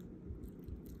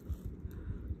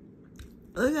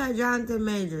 Look at Jonathan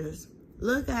Majors.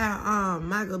 Look at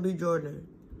Michael B. Jordan.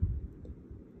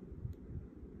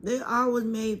 They always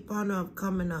made fun of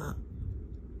coming up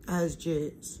as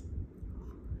jits.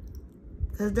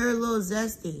 Because they're a little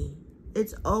zesty.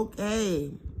 It's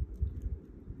okay.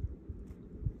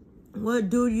 What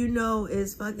dude you know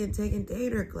is fucking taking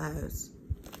theater class?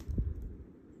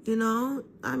 You know?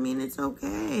 I mean, it's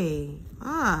okay.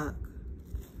 Fuck.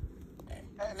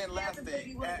 And then last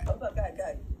thing. Go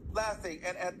ahead. Last thing,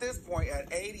 and at this point,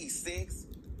 at 86,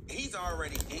 he's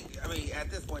already, at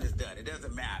this point, it's done. It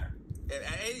doesn't matter. At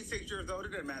 86 years old,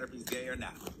 it doesn't matter if he's gay or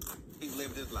not. He's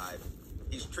lived his life.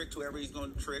 He's tricked whoever he's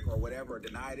going to trick or whatever, or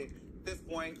denied it. At this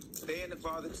point, stay in the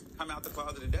closet, come out the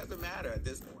closet. It doesn't matter at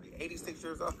this point. 86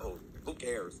 years old. Who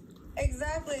cares?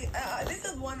 Exactly. This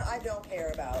is one I don't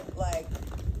care about. Like,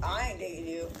 I ain't dating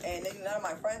you, and none of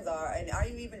my friends are. And are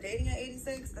you even dating at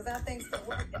 86? Because I think if it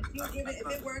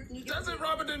works, and you give Doesn't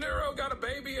Robert De Niro got a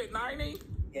baby at 90?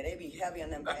 Yeah, they be heavy on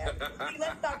them bad. See,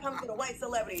 let's start coming to the white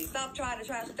celebrities. Stop trying to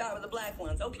trash the dog with the black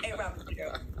ones. Okay, Robert De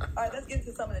Niro. All right, let's get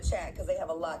into some of the chat because they have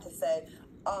a lot to say.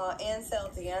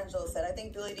 Ansel D'Angelo said, I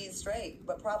think Billy D is straight,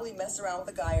 but probably messed around with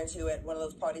a guy or two at one of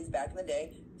those parties back in the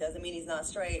day. Doesn't mean he's not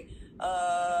straight.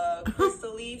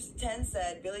 Crystal Leaves 10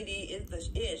 said, Billy D is the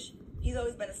ish. He's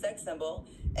always been a sex symbol.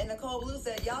 And Nicole Blue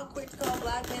said, y'all quick to call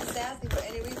black men sassy for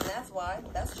any reason. That's why.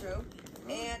 That's true.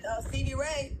 And Stevie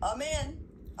Ray, a man.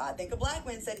 I think a black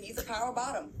man said he's a power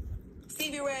bottom.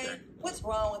 Stevie Ray, what's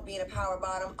wrong with being a power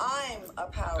bottom? I'm a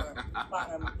power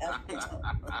bottom as well.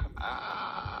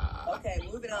 Okay,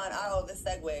 moving on. Oh, this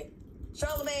segue.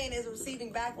 Charlemagne is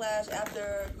receiving backlash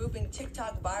after grouping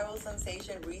TikTok viral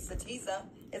sensation Risa Tisa.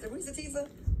 Is it Risa Tisa?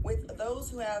 With those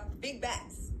who have big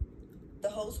backs. The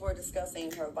hosts were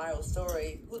discussing her viral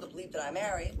story, Who the Bleep Did I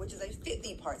Marry?, which is a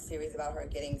 50-part series about her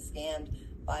getting scammed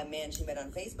by a man she met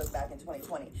on Facebook back in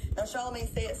 2020. Now, Charlemagne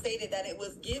stated that it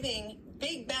was giving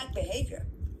big back behavior.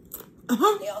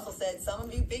 He also said, some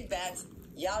of you big backs,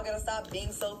 y'all gotta stop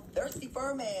being so thirsty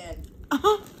for a man.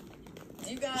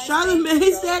 Do you guys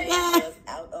Charlemagne said that? Was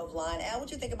out of line. Al,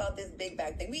 what you think about this big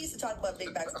back thing? We used to talk about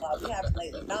big backs a lot. We haven't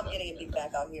lately. Now I'm getting a big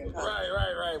back out here.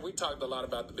 Right. We talked a lot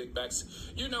about the big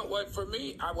backs. You know what? For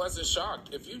me, I wasn't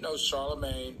shocked. If you know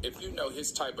Charlemagne, if you know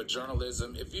his type of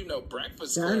journalism, if you know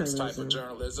Breakfast Club's type of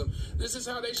journalism, this is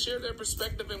how they share their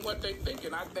perspective and what they think.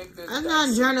 And I think that I'm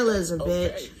not journalism, okay.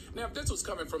 bitch. Now, if this was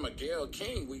coming from a Gayle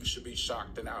King, we should be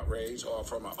shocked and outraged, or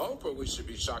from an Oprah, we should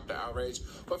be shocked and outraged.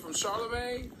 But from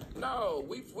Charlemagne, no.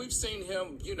 We've seen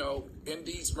him, you know, in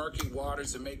these murky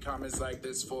waters and make comments like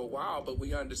this for a while, but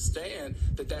we understand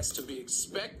that that's to be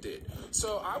expected.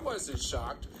 So I wasn't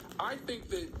shocked. I think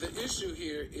that the issue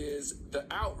here is the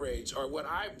outrage, or what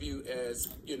I view as,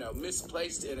 you know,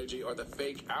 misplaced energy or the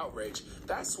fake outrage.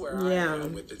 That's where I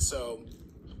am with it. So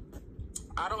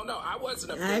I don't know. I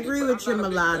wasn't offended. I agree with you,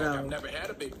 Mulatto. I've never had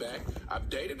a big back. I've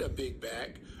dated a big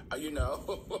back. You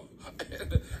know,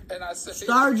 and I say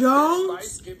Star Jones?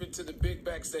 Advice given to the big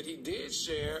backs that he did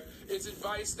share is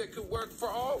advice that could work for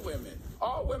all women.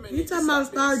 All women. You talking about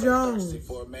Star Jones? Thirsty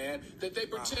for a man that they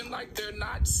pretend like they're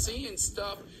not seeing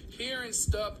stuff, hearing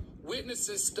stuff,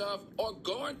 witnessing stuff, or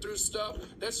going through stuff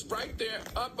that's right there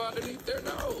up underneath their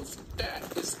nose.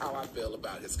 That is how I feel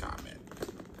about his comment.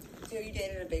 So you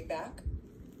dated a big back?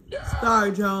 Yeah.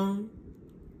 Star Jones.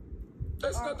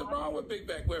 There's nothing wrong with big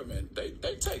back women. They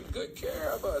take good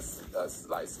care of us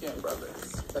light-skinned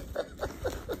brothers.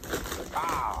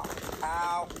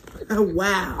 Ow.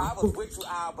 Wow. I was with you,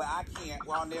 Al, but I can't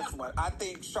on this one. I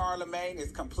think Charlemagne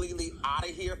is completely out of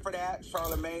here for that.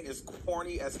 Charlemagne is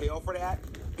corny as hell for that.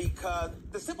 Because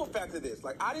the simple fact of this,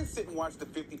 like, I didn't sit and watch the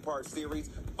 50-part series,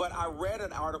 but I read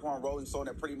an article on Rolling Stone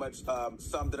that pretty much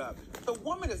summed it up. The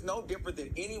woman is no different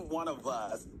than any one of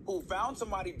us who found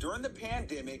somebody during the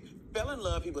pandemic, fell in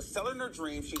love. He was selling her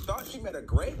dreams. She thought she met a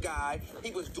great guy.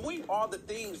 He was doing all the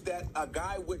things that a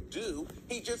guy would do.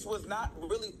 He just was not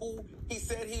really who he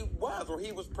said he was, or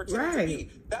he was pretending to be.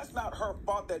 That's not her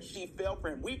fault that she fell for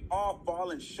him. We've all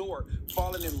fallen short,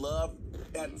 fallen in love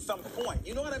at some point.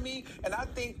 You know what I mean? And I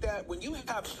think that when you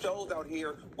have shows out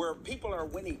here where people are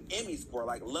winning Emmys for,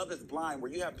 like Love is Blind,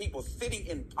 where you have people sitting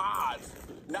in pods,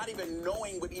 not even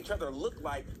knowing what each other look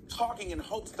like, talking in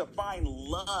hopes to find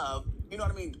love, you know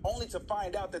what I mean? Only to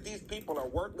find out that these people are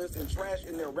worthless and trash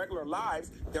in their regular lives.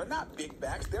 They're not big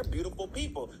backs. They're beautiful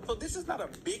people. So this is not a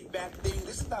big back thing.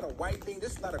 This is not a white thing.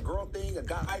 This is not a girl thing, a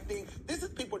guy thing. This is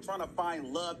people trying to find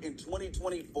love in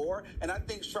 2024. And I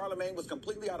think Charlemagne was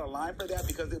completely out of line for that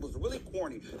because it was really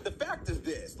corny. The fact is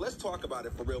this. Let's talk about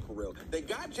it for real, for real. They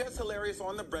got Jess Hilarious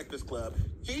on the Breakfast Club.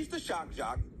 She's the shock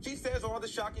jock. She says all the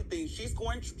shocking things.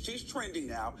 She's trending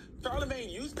now. Charlemagne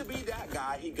used to be that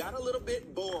guy. He got a little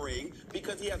bit boring.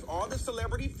 because he has all the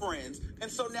celebrity friends. And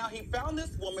so now he found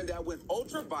this woman that went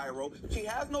ultra viral. She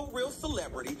has no real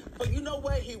celebrity. But you know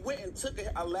what? He went and took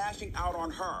a lashing out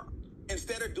on her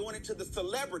instead of doing it to the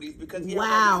celebrities because he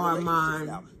wow, has Armon.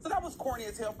 now. So that was corny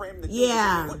as hell for him to do.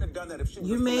 Yeah. He wouldn't have done that if she was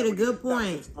you made a good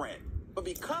point. But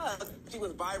because she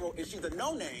was viral and she's a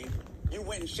no-name, you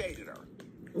went and shaded her.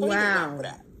 So wow. For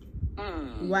that.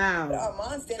 Wow.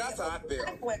 Armon standing up for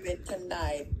black women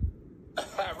tonight.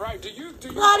 Right? Do you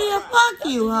Claudia, fuck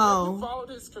you, ho. You followed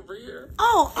his career?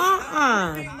 Oh,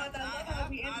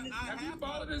 Have you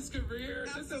followed his career?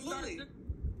 Absolutely.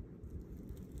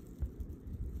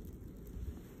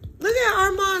 Look at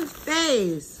Armon's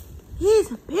face.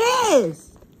 He's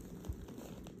pissed.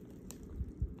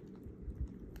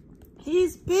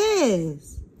 He's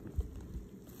pissed.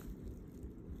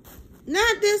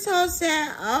 Not this whole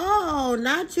set. Oh,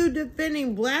 not you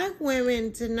defending black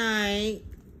women tonight.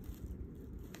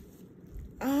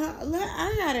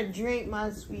 I gotta drink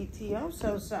my sweet tea. I'm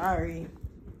so sorry.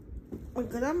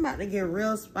 Because I'm about to get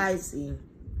real spicy.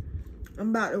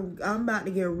 I'm about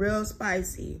to get real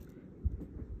spicy.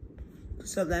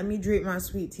 So let me drink my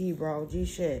sweet tea, bro. G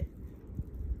shit.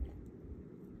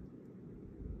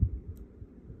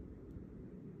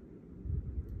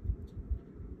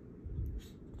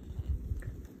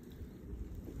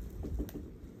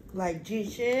 Like G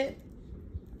shit.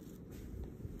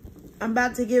 I'm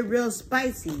about to get real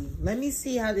spicy. Let me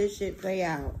see how this shit play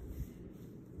out.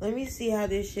 Let me see how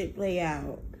this shit play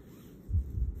out.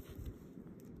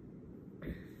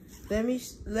 Let me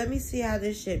see how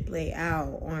this shit play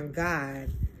out. On God.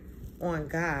 On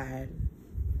God.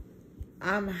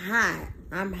 I'm hot.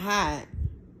 I'm hot.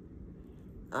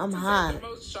 I'm hot. The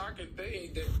most shocking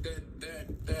thing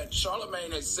that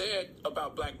Charlamagne has said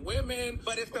about black women,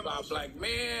 but it's about black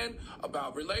men,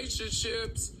 about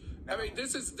relationships. I mean,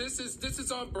 this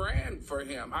is on brand for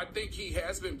him. I think he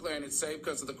has been playing it safe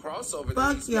because of the crossover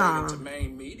that he's made into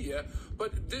main media.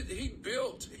 But he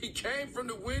came from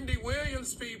the Wendy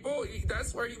Williams people.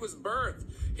 That's where he was birthed.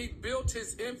 He built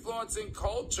his influence in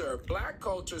culture, black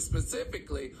culture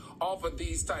specifically, off of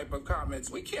these type of comments.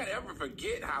 We can't ever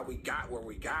forget how we got where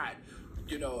we got,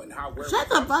 you know, and how Shut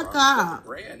the fuck up. The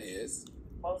brand is.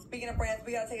 Well, speaking of brands,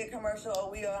 we got to take a commercial.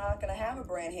 We are not going to have a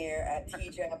brand here at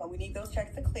TJ, but we need those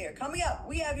checks to clear. Coming up,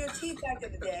 we have your tea fact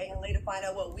of the day, and later find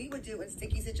out what we would do in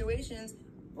sticky situations.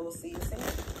 We'll see you soon.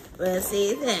 We'll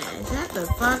see you then. Shut the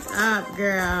fuck up,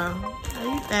 girl. How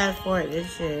you fast forward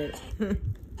this shit? I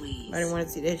didn't want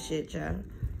to see this shit, y'all.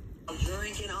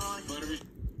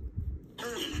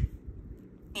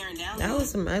 That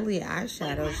was some ugly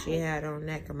eyeshadow she had on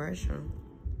that commercial.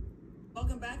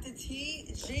 Welcome back to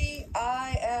TGIF.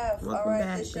 All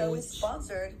right, this show is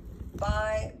sponsored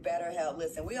by BetterHelp.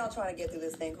 Listen, we all trying to get through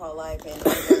this thing called life and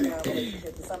working our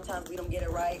relationships. And sometimes we don't get it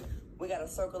right. We got to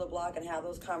circle the block and have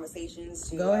those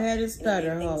conversations to go ahead and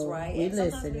stutter, get things right. We and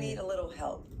sometimes listening. we need a little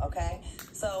help. Okay,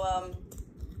 so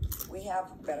we have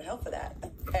BetterHelp for that.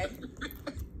 Okay.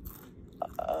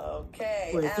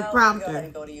 Okay. Where's the Al, prompter? Go ahead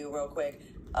and go to you real quick.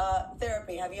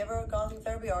 Therapy. Have you ever gone through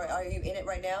therapy, or are you in it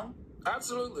right now?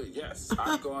 Absolutely, yes.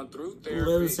 I've gone through therapy,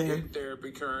 Loser. in therapy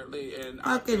currently, and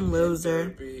fucking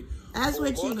loser. That's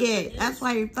what you get. That's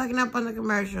why you're fucking up on the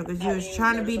commercial, because you was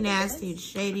trying to be nasty and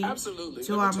shady to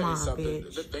our mom,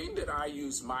 bitch. The thing that I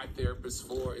use my therapist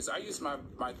for is I use my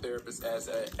therapist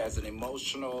as an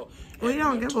emotional We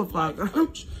don't give a fuck.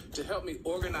 coach to help me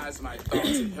organize my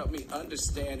thoughts and help me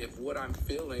understand if what I'm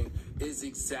feeling is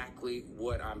exactly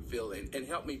what I'm feeling, and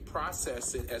help me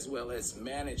process it as well as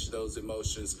manage those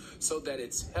emotions so that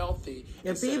it's healthy.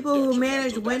 The people who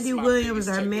manage Wendy Williams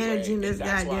are managing this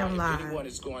goddamn life. Anyone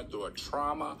is going through a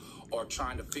trauma or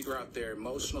trying to figure out their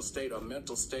emotional state or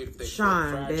mental state, if they feel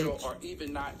fragile or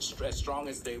even not as strong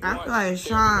as they want, therapy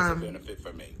is a benefit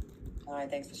for me. All right,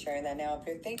 thanks for sharing that. Now, if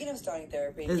you're thinking of starting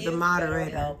therapy, give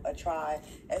BetterHelp a try,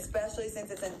 especially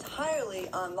since it's entirely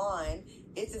online.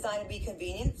 It's designed to be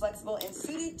convenient, flexible, and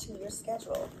suited to your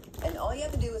schedule. And all you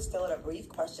have to do is fill out a brief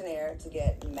questionnaire to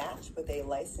get matched with a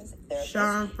licensed therapist.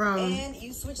 Sean from and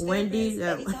you switch Wendy,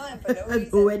 anytime for no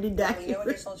reason, Wendy no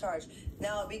additional charge.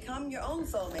 Now, become your own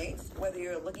soulmate, whether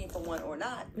you're looking for one or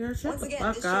not. Once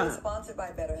again, this show is sponsored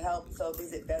by BetterHelp, so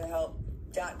visit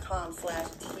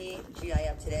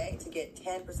BetterHelp.com/TGIF today to get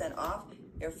 10% off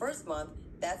your first month.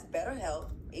 That's BetterHelp,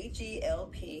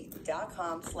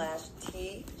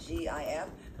 HELP.com/TGIF.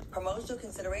 Promotional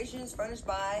considerations furnished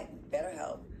by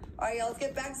BetterHelp. All right, y'all, let's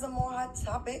get back to some more hot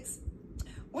topics.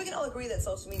 We can all agree that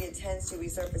social media tends to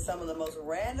resurface some of the most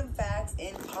random facts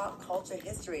in pop culture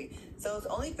history. So it's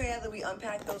only fair that we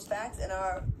unpack those facts in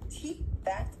our Tea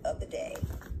Fact of the Day.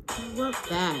 What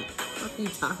fact? What are you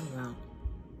talking about?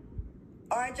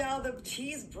 All right, y'all, the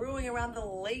tea's brewing around the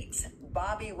late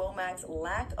Bobby Womack's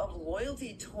lack of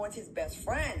loyalty towards his best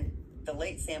friend, the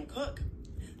late Sam Cooke.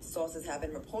 Sources have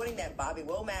been reporting that Bobby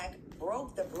Womack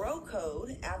broke the bro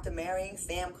code after marrying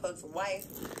Sam Cooke's wife,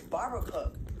 Barbara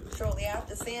Cooke, shortly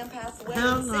after Sam passed away in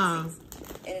the 60s.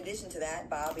 In addition to that,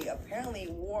 Bobby apparently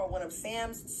wore one of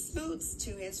Sam's suits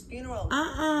to his funeral.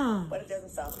 But it doesn't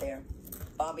stop there.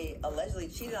 Bobby allegedly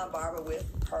cheated on Barbara with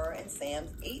her and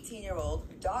Sam's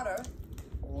 18-year-old daughter,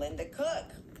 Linda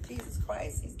Cooke. Jesus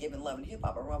Christ, he's giving Love and Hip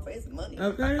Hop a run for his money.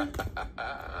 Okay.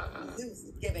 Zeus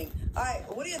is giving. All right,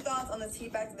 what are your thoughts on this tea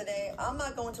fact of the day? I'm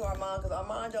not going to Armon because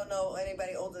Armon don't know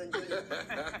anybody older than Junior.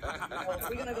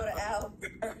 We're going to go to Al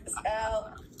first.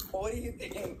 Al, what do you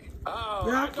think?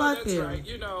 Oh, I know that's right.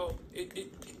 You know,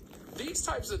 these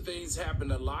types of things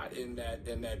happen a lot in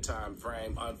that time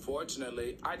frame.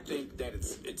 Unfortunately, I think that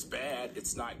it's bad.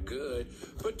 It's not good.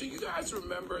 But do you guys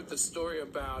remember the story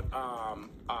about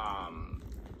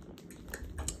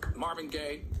Marvin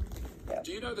Gaye? Yeah.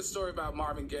 Do you know the story about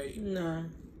Marvin Gaye? No.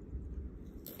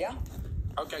 Yeah.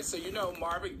 Okay, so you know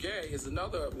Marvin Gaye is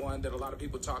another one that a lot of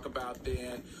people talk about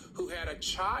then, who had a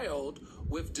child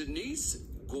with Denise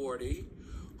Gordy,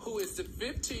 who is the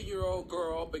 15-year-old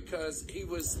girl, because he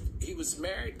was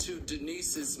married to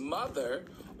Denise's mother,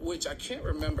 which I can't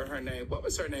remember her name. What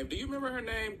was her name? Do you remember her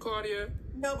name, Claudia?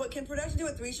 No, but can production do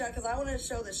a 3-shot? Because I want to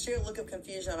show the sheer look of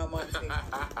confusion on Marvin's face.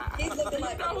 He's looking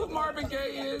like... You know who Marvin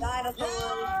Gaye is? Yes!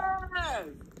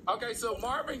 Okay, so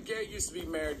Marvin Gaye used to be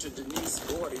married to Denise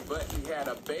Gordy, but he had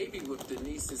a baby with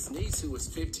Denise's niece who was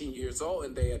 15 years old,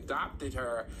 and they adopted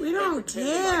her. We don't Like it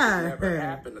never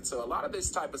happened. So a lot of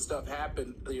this type of stuff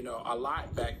happened, you know, a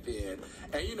lot back then.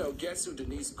 And, you know, guess who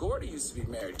Denise Gordy used to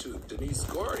be married to? Denise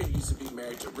Gordy used to be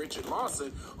married to Richard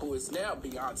Lawson, who is now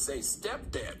Beyonce's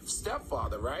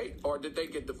stepfather, right? Or did they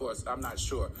get divorced? I'm not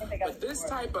sure. But this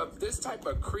type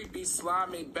of creepy,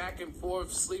 slimy, back and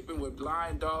forth, sleeping with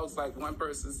blind dogs, like one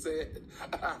person said,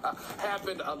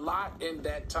 happened a lot in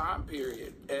that time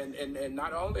period. And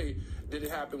not only did it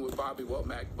happen with Bobby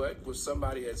Womack, but with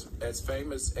somebody as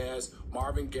famous as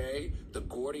Marvin Gaye, the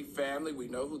Gordy family. We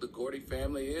know who the Gordy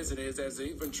family is, and it has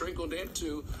even trickled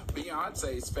into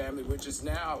Beyonce's family, which is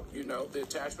now, you know, the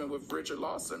attachment with Richard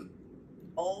Lawson.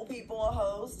 Old people are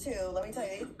hoes too. Let me tell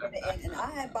you. And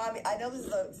I had Bobby. I know this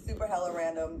is a super hella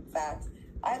random fact.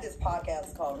 I had this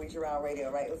podcast called Reach Around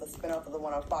Radio, right? It was a spinoff of the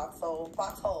one on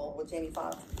Foxhole with Jamie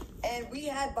Foxx. And we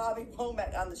had Bobby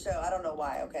Womack on the show. I don't know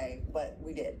why, okay, but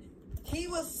we did. He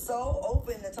was so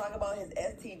open to talk about his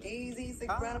STDs he used to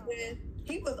run up with.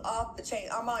 He was off the chain.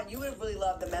 Armon, you would have really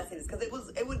loved the messages because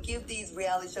it would give these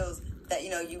reality shows that, you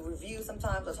know, you review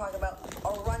sometimes or talk about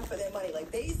a run for their money.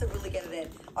 Like, they used to really get it in.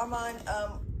 Armon,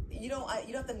 you don't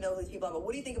have to know these people, but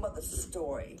what do you think about the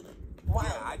story? Wow.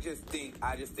 Yeah, I just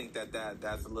think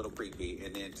that's a little creepy.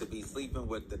 And then to be sleeping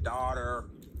with the daughter,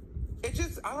 it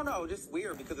just, I don't know, just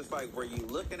weird, because it's like, were you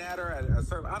looking at her at a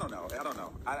certain, I don't know.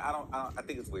 I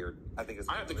think it's weird. I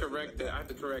have to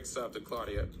correct something,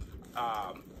 Claudia.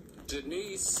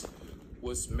 Denise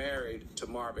was married to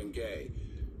Marvin Gaye.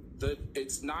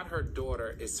 It's not her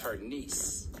daughter, it's her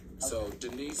niece. So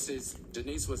Denise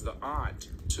was the aunt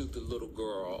to the little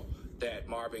girl that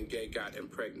Marvin Gaye got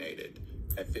impregnated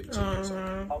at 15 years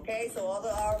old. Okay, so all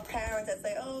our parents that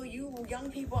say, "Oh, you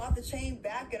young people off the chain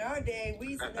back in our day,"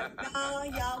 we said, "No,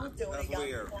 y'all was doing it. Y'all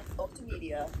was on social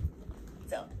media."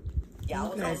 So,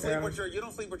 y'all you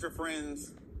don't sleep with your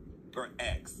friends or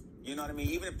ex. You know what I mean?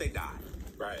 Even if they die,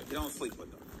 right? You don't sleep with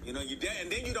them. You know,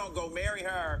 and then you don't go marry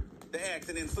her, the ex,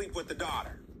 and then sleep with the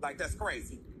daughter. Like, that's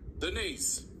crazy. The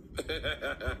niece.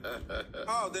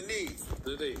 Oh, the niece.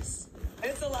 The niece.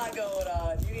 It's a lot going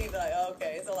on. You need to, like,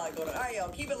 okay, it's a lot going on. All right, y'all,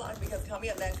 keep it locked, because coming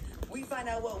up next, we find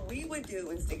out what we would do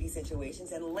in sticky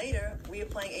situations, and later, we are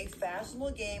playing a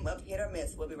fashionable game of hit or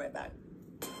miss. We'll be right back.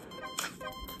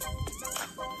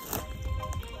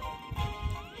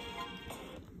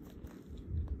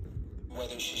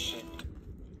 Whether she should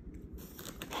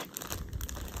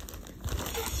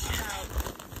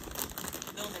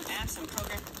build an apps and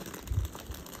program.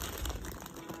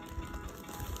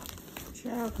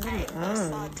 Child, come I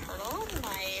saw Turtle.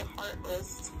 My heart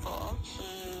was full.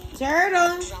 He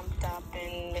Turtle jumped up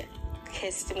and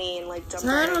kissed me and like jumped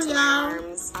Turtle, right into y'all. my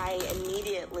arms. I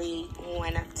immediately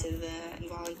went up to the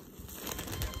volley.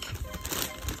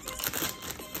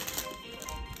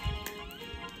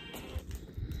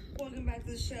 Welcome back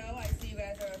to the show. I see you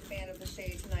guys are a fan of the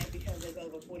shade tonight because there's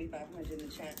over 4,500 in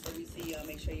the chat. So we see you.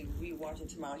 Make sure you rewatch it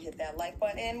tomorrow. Hit that like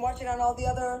button and watch it on all the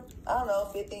other,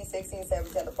 15, 16,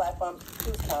 17 other platforms.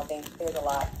 Who's counting? There's a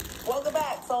lot. Welcome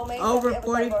back, soulmate. Over Have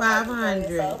you ever thought about how you 4,500.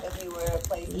 feel yourself if you were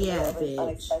placed Yeah, in an bitch.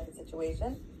 unexpected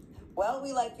situation? Well,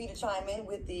 we like for you to chime in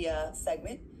with the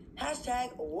segment.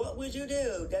 Hashtag what would you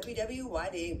do?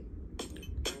 WWYD.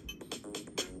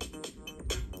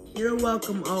 You're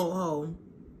welcome, old ho.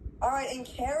 All right, in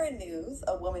Karen news,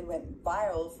 a woman went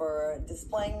viral for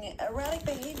displaying erratic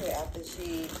behavior after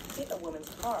she hit a woman's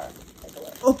car. Take a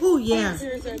look. Oh, yeah.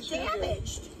 It's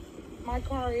damaged. My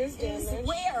car is Is damaged.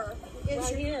 where? Is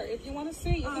Right here. If you want to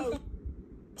see, you Oh.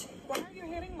 can. Why are you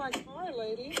hitting my car,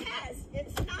 lady? Yes,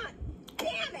 it's not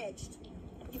damaged.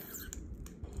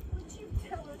 Would you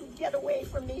tell her to get away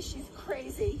from me? She's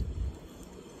crazy.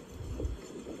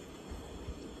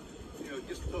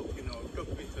 Just look, look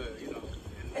with her,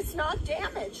 It's not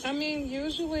damaged. I mean,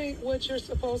 usually what you're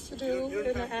supposed to do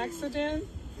in an accident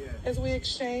is we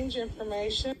exchange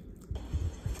information.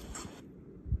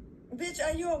 Bitch,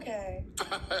 are you okay?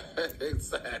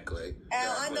 Exactly.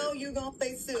 Al, I know you're going to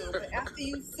say sue, but after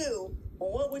you sue,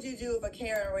 what would you do if a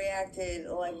Karen reacted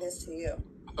like this to you?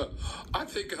 I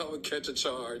think I would catch a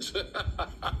charge.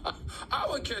 I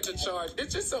would catch a charge.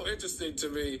 It's just so interesting to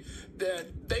me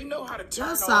that they know how to turn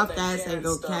That on soft that ass Karen ain't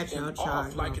gonna stuff catch no and charge,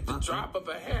 off, like at the motherfucker. drop of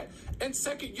a hat. And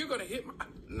second, you're gonna hit my.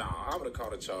 Nah, I would have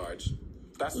called a charge.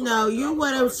 That's what I No, would do. I you would've would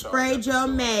called have a charge sprayed at the your store.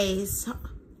 mace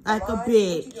like a Alright,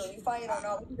 bitch. What you doing? You fighting or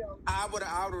not? What you doing? I would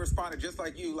have responded just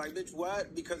like you, like, bitch,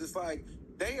 what? Because it's like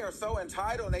they are so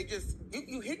entitled. And they just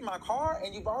you hit my car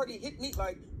and you've already hit me.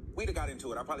 Like, we'd have got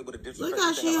into it. I probably would have disrespected. Look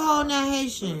how she the hell out of holding her. that We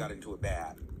Haitian. got into it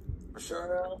bad, for sure.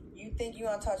 Girl, you think you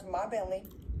gonna touch my Bentley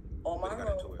or my Would've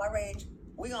got into road, it. my range?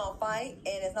 We gonna fight,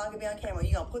 and it's not gonna be on camera.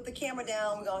 You gonna put the camera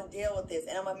down. We gonna deal with this,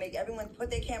 and I'm gonna make everyone put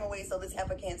their camera away so this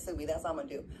heifer can't sue me. That's what I'm gonna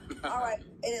do. All right.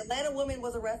 An Atlanta woman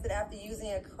was arrested after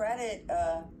using a credit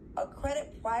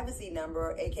privacy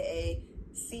number, aka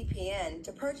CPN,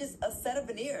 to purchase a set of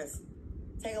veneers.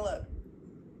 Take a look.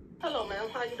 Hello, ma'am.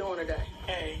 How you doing today?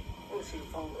 Hey, let me see your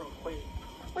phone real quick.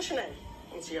 What's your name?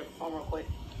 Let me see your phone real quick.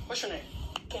 What's your name?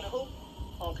 Kenna who?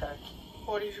 Okay.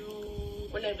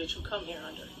 What name did you come here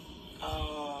under?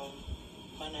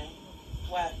 My name.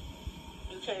 What?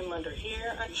 You came under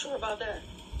here? Are you sure about that?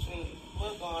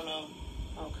 What's going on?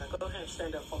 Okay, go ahead and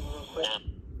stand up for me real quick.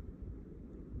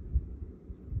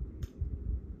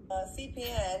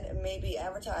 CPN may be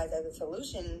advertised as a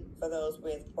solution for those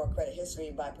with poor credit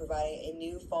history by providing a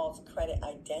new false credit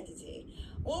identity.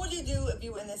 What would you do if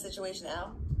you were in this situation,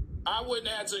 Al? I wouldn't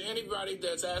answer anybody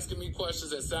that's asking me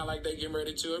questions that sound like they getting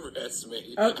ready to arrest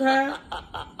me. Okay.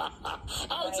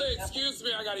 I would say, excuse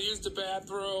me, I got to use the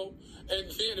bathroom. And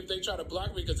then if they try to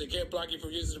block me, because they can't block you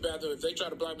from using the bathroom, if they try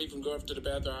to block me from going to the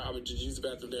bathroom, I would just use the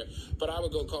bathroom there. But I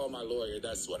would go call my lawyer.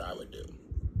 That's what I would do.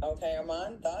 Okay,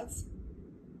 Armon, thoughts?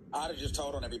 I'd have just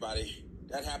told on everybody.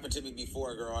 That happened to me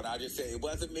before, girl, and I just said it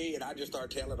wasn't me, and I just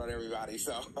started telling on everybody.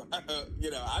 So, I've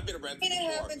been arrested It didn't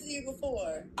before. happen to you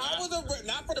before. I was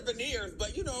not for the veneers,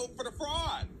 but for the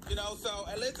fraud. So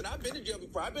and listen, I've been to jail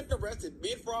before. I've been arrested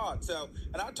mid-fraud. So,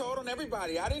 and I told on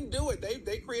everybody. I didn't do it.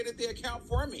 They created the account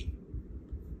for me.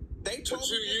 They told But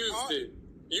me you used it.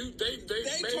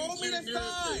 They told me to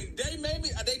sign.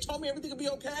 They told me everything would be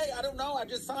okay. I don't know. I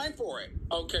just signed for it.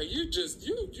 Okay, you're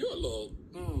a little.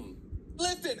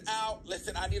 Listen, Al.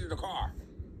 Listen, I needed a car.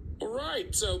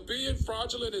 Right. So being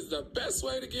fraudulent is the best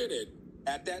way to get it.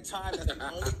 At that time, that's the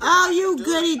only thing Oh, I you could do.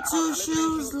 goody I two lived in shoes,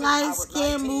 Houston. light I was skin 19,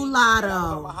 and I was mulatto.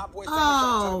 on my Hot Boy Summer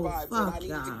Oh, Shop certified, and I fuck needed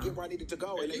to y'all. get where I needed to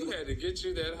go. And And you had to get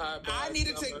you that high. I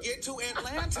needed to get to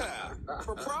Atlanta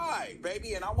for Pride,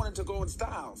 baby, and I wanted to go in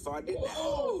style, so I did that.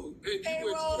 Oh, and Hey, you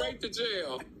went Ro. straight to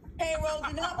jail. Hey, Ro,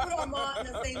 do not put Armon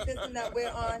in the same system that we're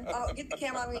on. Get the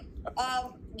camera on me.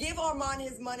 Give Armon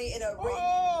his money in a ring.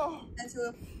 Oh, To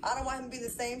him. I don't want him to be in the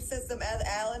same system as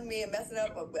Al and me and messing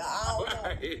up. I don't know.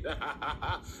 Right.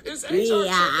 It's HR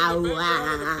Yeah, checking the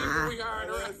background of the people we hired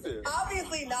arrested. listen.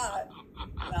 Obviously not.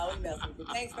 No, we messing with you.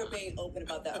 Thanks for being open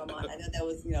about that, Armon. I know that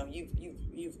was,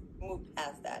 you've moved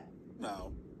past that.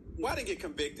 No. Well, I didn't get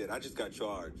convicted. I just got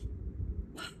charged.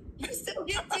 You still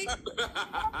guilty?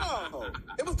 Oh,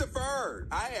 it was deferred.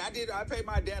 I paid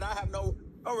my debt. I have no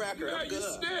record. Yeah, I'm you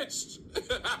good. snitched.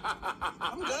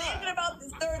 I'm What is it good. about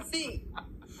this third seat?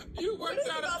 You What worked is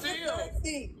it out about a this deal. third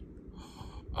seat?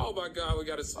 Oh my God, we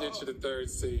got to snitch to the third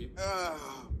seat.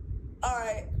 All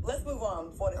right, let's move on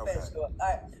before the Okay. feds show up. All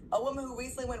right, a woman who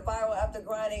recently went viral after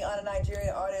grinding on a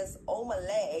Nigerian artist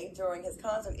Omale during his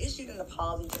concert issued an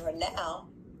apology to her now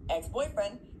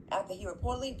ex-boyfriend after he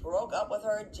reportedly broke up with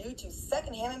her due to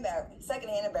secondhand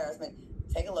embarrassment.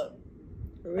 Take a look.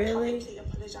 Really? I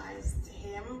apologize to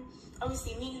him.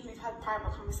 Obviously, me and him, we've had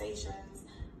private conversations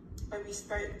where we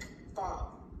spoke, but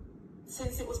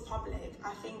since it was public,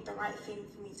 I think the right thing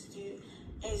for me to do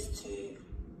is to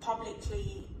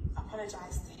publicly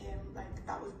apologize to him. Like,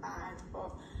 that was bad,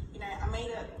 but, you know, I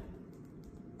made it.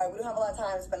 All right, we don't have a lot of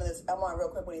time spending this. I'm on real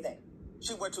quick. What do you think?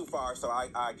 She went too far, so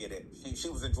I get it. She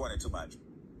was enjoying it too much.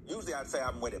 Usually I'd say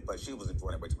I'm with it, but she was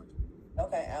enjoying it way too much.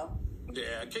 Okay, Al.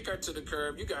 Yeah, kick her to the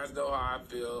curb. You guys know how I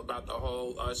feel about the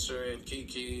whole Usher and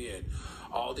Kiki and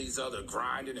all these other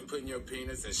grinding and putting your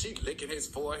penis, and she licking his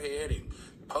forehead and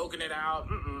poking it out.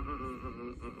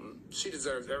 She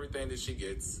deserves everything that she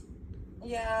gets.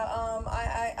 Yeah,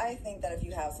 I think that if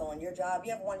you have someone, your job,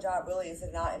 you have one job really is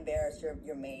to not embarrass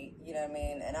your mate, you know what I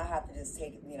mean? And I have to just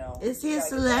take, you know. Is he a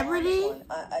celebrity?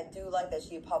 I do like that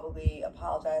she publicly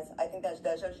apologized. I think that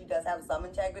does show she does have some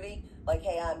integrity. Like,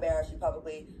 hey, I embarrassed you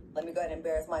publicly. Let me go ahead and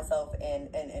embarrass myself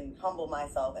and humble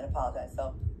myself and apologize.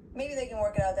 So maybe they can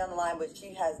work it out down the line, but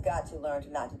she has got to learn to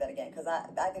not do that again, because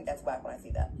I think that's whack when I see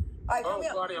that. All right, oh,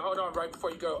 Claudia, hold on. Right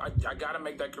before you go, I got to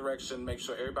make that correction, make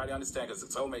sure everybody understands, because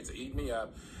the soulmates are eating me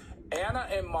up. Anna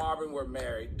and Marvin were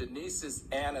married. Denise is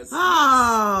Anna's niece.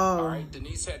 All right,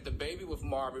 Denise had the baby with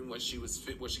Marvin when she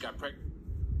got pregnant.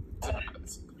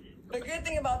 The good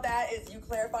thing about that is you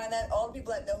clarifying that all the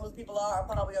people that know who those people are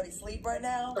probably already asleep right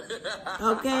now.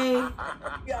 Okay.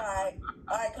 Yeah,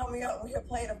 all right, coming up, we are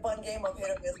playing a fun game of Hit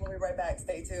or Miss. We'll be right back.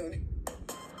 Stay tuned.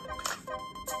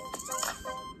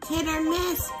 Hit or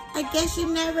miss. I guess you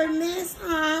never miss,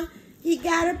 huh? He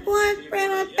got a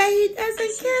boyfriend. I bet he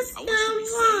doesn't kiss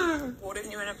no more. What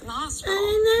if you're in a hospital?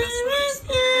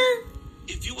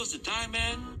 If you was a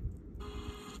diamond,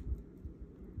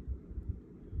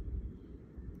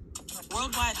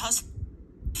 worldwide hustle.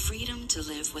 Freedom to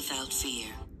live without fear.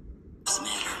 Doesn't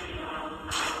matter.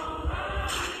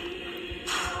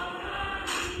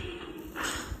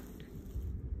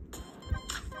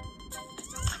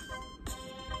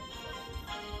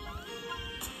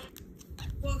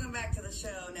 Welcome back to the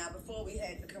show. Now, before we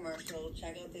head to commercial,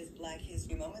 check out this Black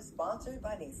History Moment sponsored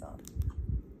by Nissan.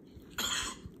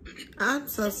 I'm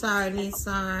so sorry,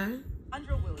 Nissan.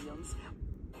 Andrew Williams,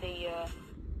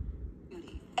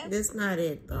 This not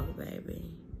it, though,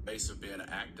 baby. Base of being an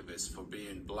activist, for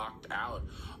being blocked out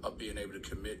of being able to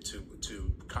commit to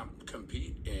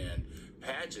compete in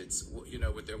pageants, you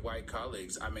know, with their white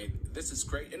colleagues. I mean, this is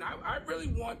great. And I really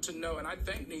want to know, and I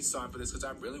thank Nissan for this, because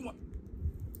I really want...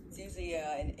 It's usually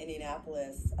in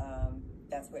Indianapolis.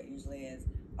 That's where it usually is.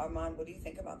 Armon, what do you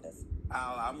think about this?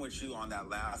 Al, I'm with you on that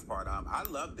last part. I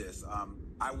love this.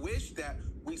 I wish that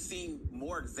we've seen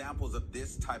more examples of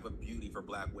this type of beauty for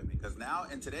Black women, because now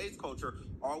in today's culture,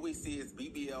 all we see is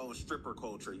BBL and stripper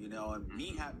culture, you know, and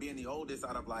me being the oldest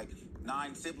out of like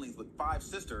 9 siblings with 5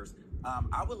 sisters,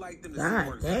 I would like them to see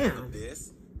more examples of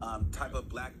this type of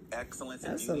Black excellence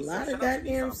and beauty. That's a lot So of goddamn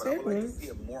but I would like to siblings. see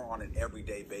it more on an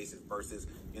everyday basis versus,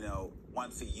 you know,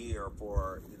 once a year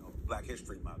for, you know, Black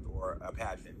History Month or a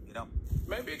pageant, you know?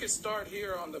 Maybe it could start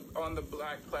here on the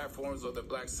Black platforms or the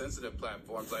Black sensitive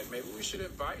platforms. Like, maybe we should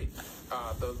invite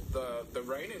the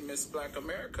reigning Miss Black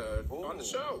America on the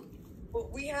show. Well,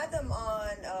 we had them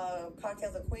on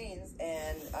Cocktails of Queens,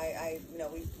 and I you know,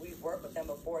 we've worked with them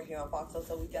before here on Fox Soul,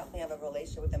 so we definitely have a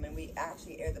relationship with them, and we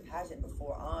actually aired the pageant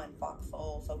before on Fox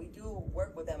Soul, so we do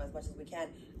work with them as much as we can.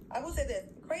 I will say this,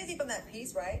 crazy from that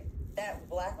piece, right? That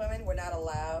Black women were not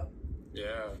allowed.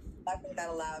 Yeah. Black women not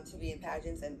allowed to be in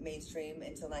pageants and mainstream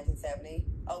until 1970.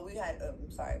 Oh, we had,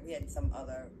 we had some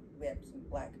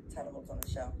Black title holds on the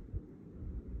show.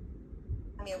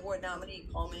 Emmy Award nominee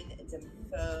Coleman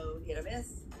D'Amico, hit or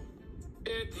miss?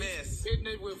 Hitting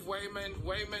it with Wayman.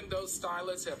 Wayman, those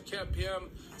stylists have kept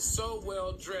him so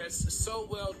well dressed, so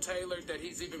well tailored that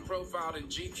he's even profiled in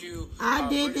GQ. I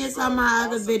did this on my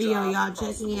other video, y'all.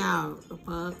 Check me out. The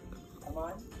fuck? Come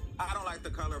on. I don't like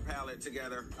the color palette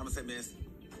together. I'm gonna say miss.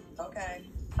 Okay.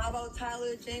 How about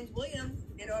Tyler James Williams?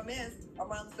 Hit or miss?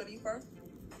 Armand, let's go to you first.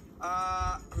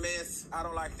 Miss. I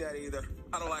don't like that either.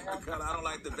 I don't like the color. I don't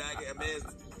like the bag. Miss.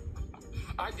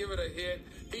 I give it a hit.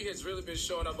 He has really been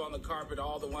showing up on the carpet,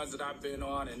 all the ones that I've been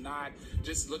on, and not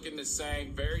just looking the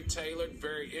same. Very tailored,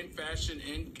 very in fashion,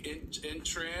 in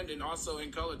trend, and also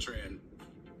in color trend.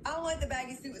 I don't like the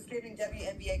baggy suit escaping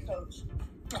WNBA coach.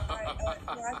 All right,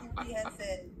 Roger P.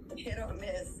 Henson, hit or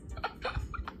miss?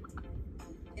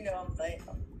 You know what I'm saying?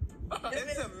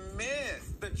 It's a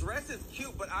miss. The dress is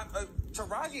cute, but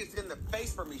Taraji is in the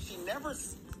face for me. She never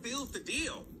steals the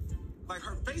deal. Like,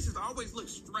 her face has always looked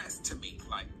stressed to me.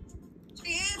 Like,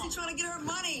 she is. She's trying to get her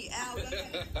money out.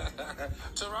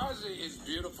 Taraji is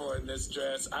beautiful in this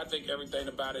dress. I think everything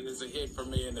about it is a hit for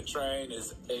me, and the train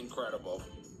is incredible.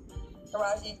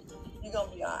 Taraji? You're going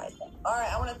to be all right. All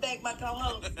right, I want to thank my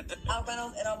co-hosts,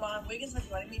 Armon and Armon Wiggins, for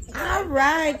joining me today. All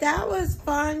right, that was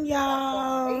fun,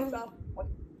 y'all.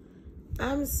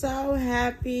 I'm so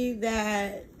happy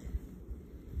that,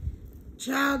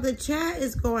 child, the chat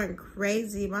is going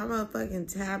crazy. My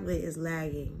motherfucking tablet is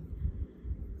lagging.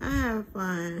 I have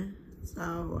fun.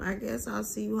 So I guess I'll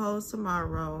see you hoes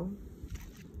tomorrow.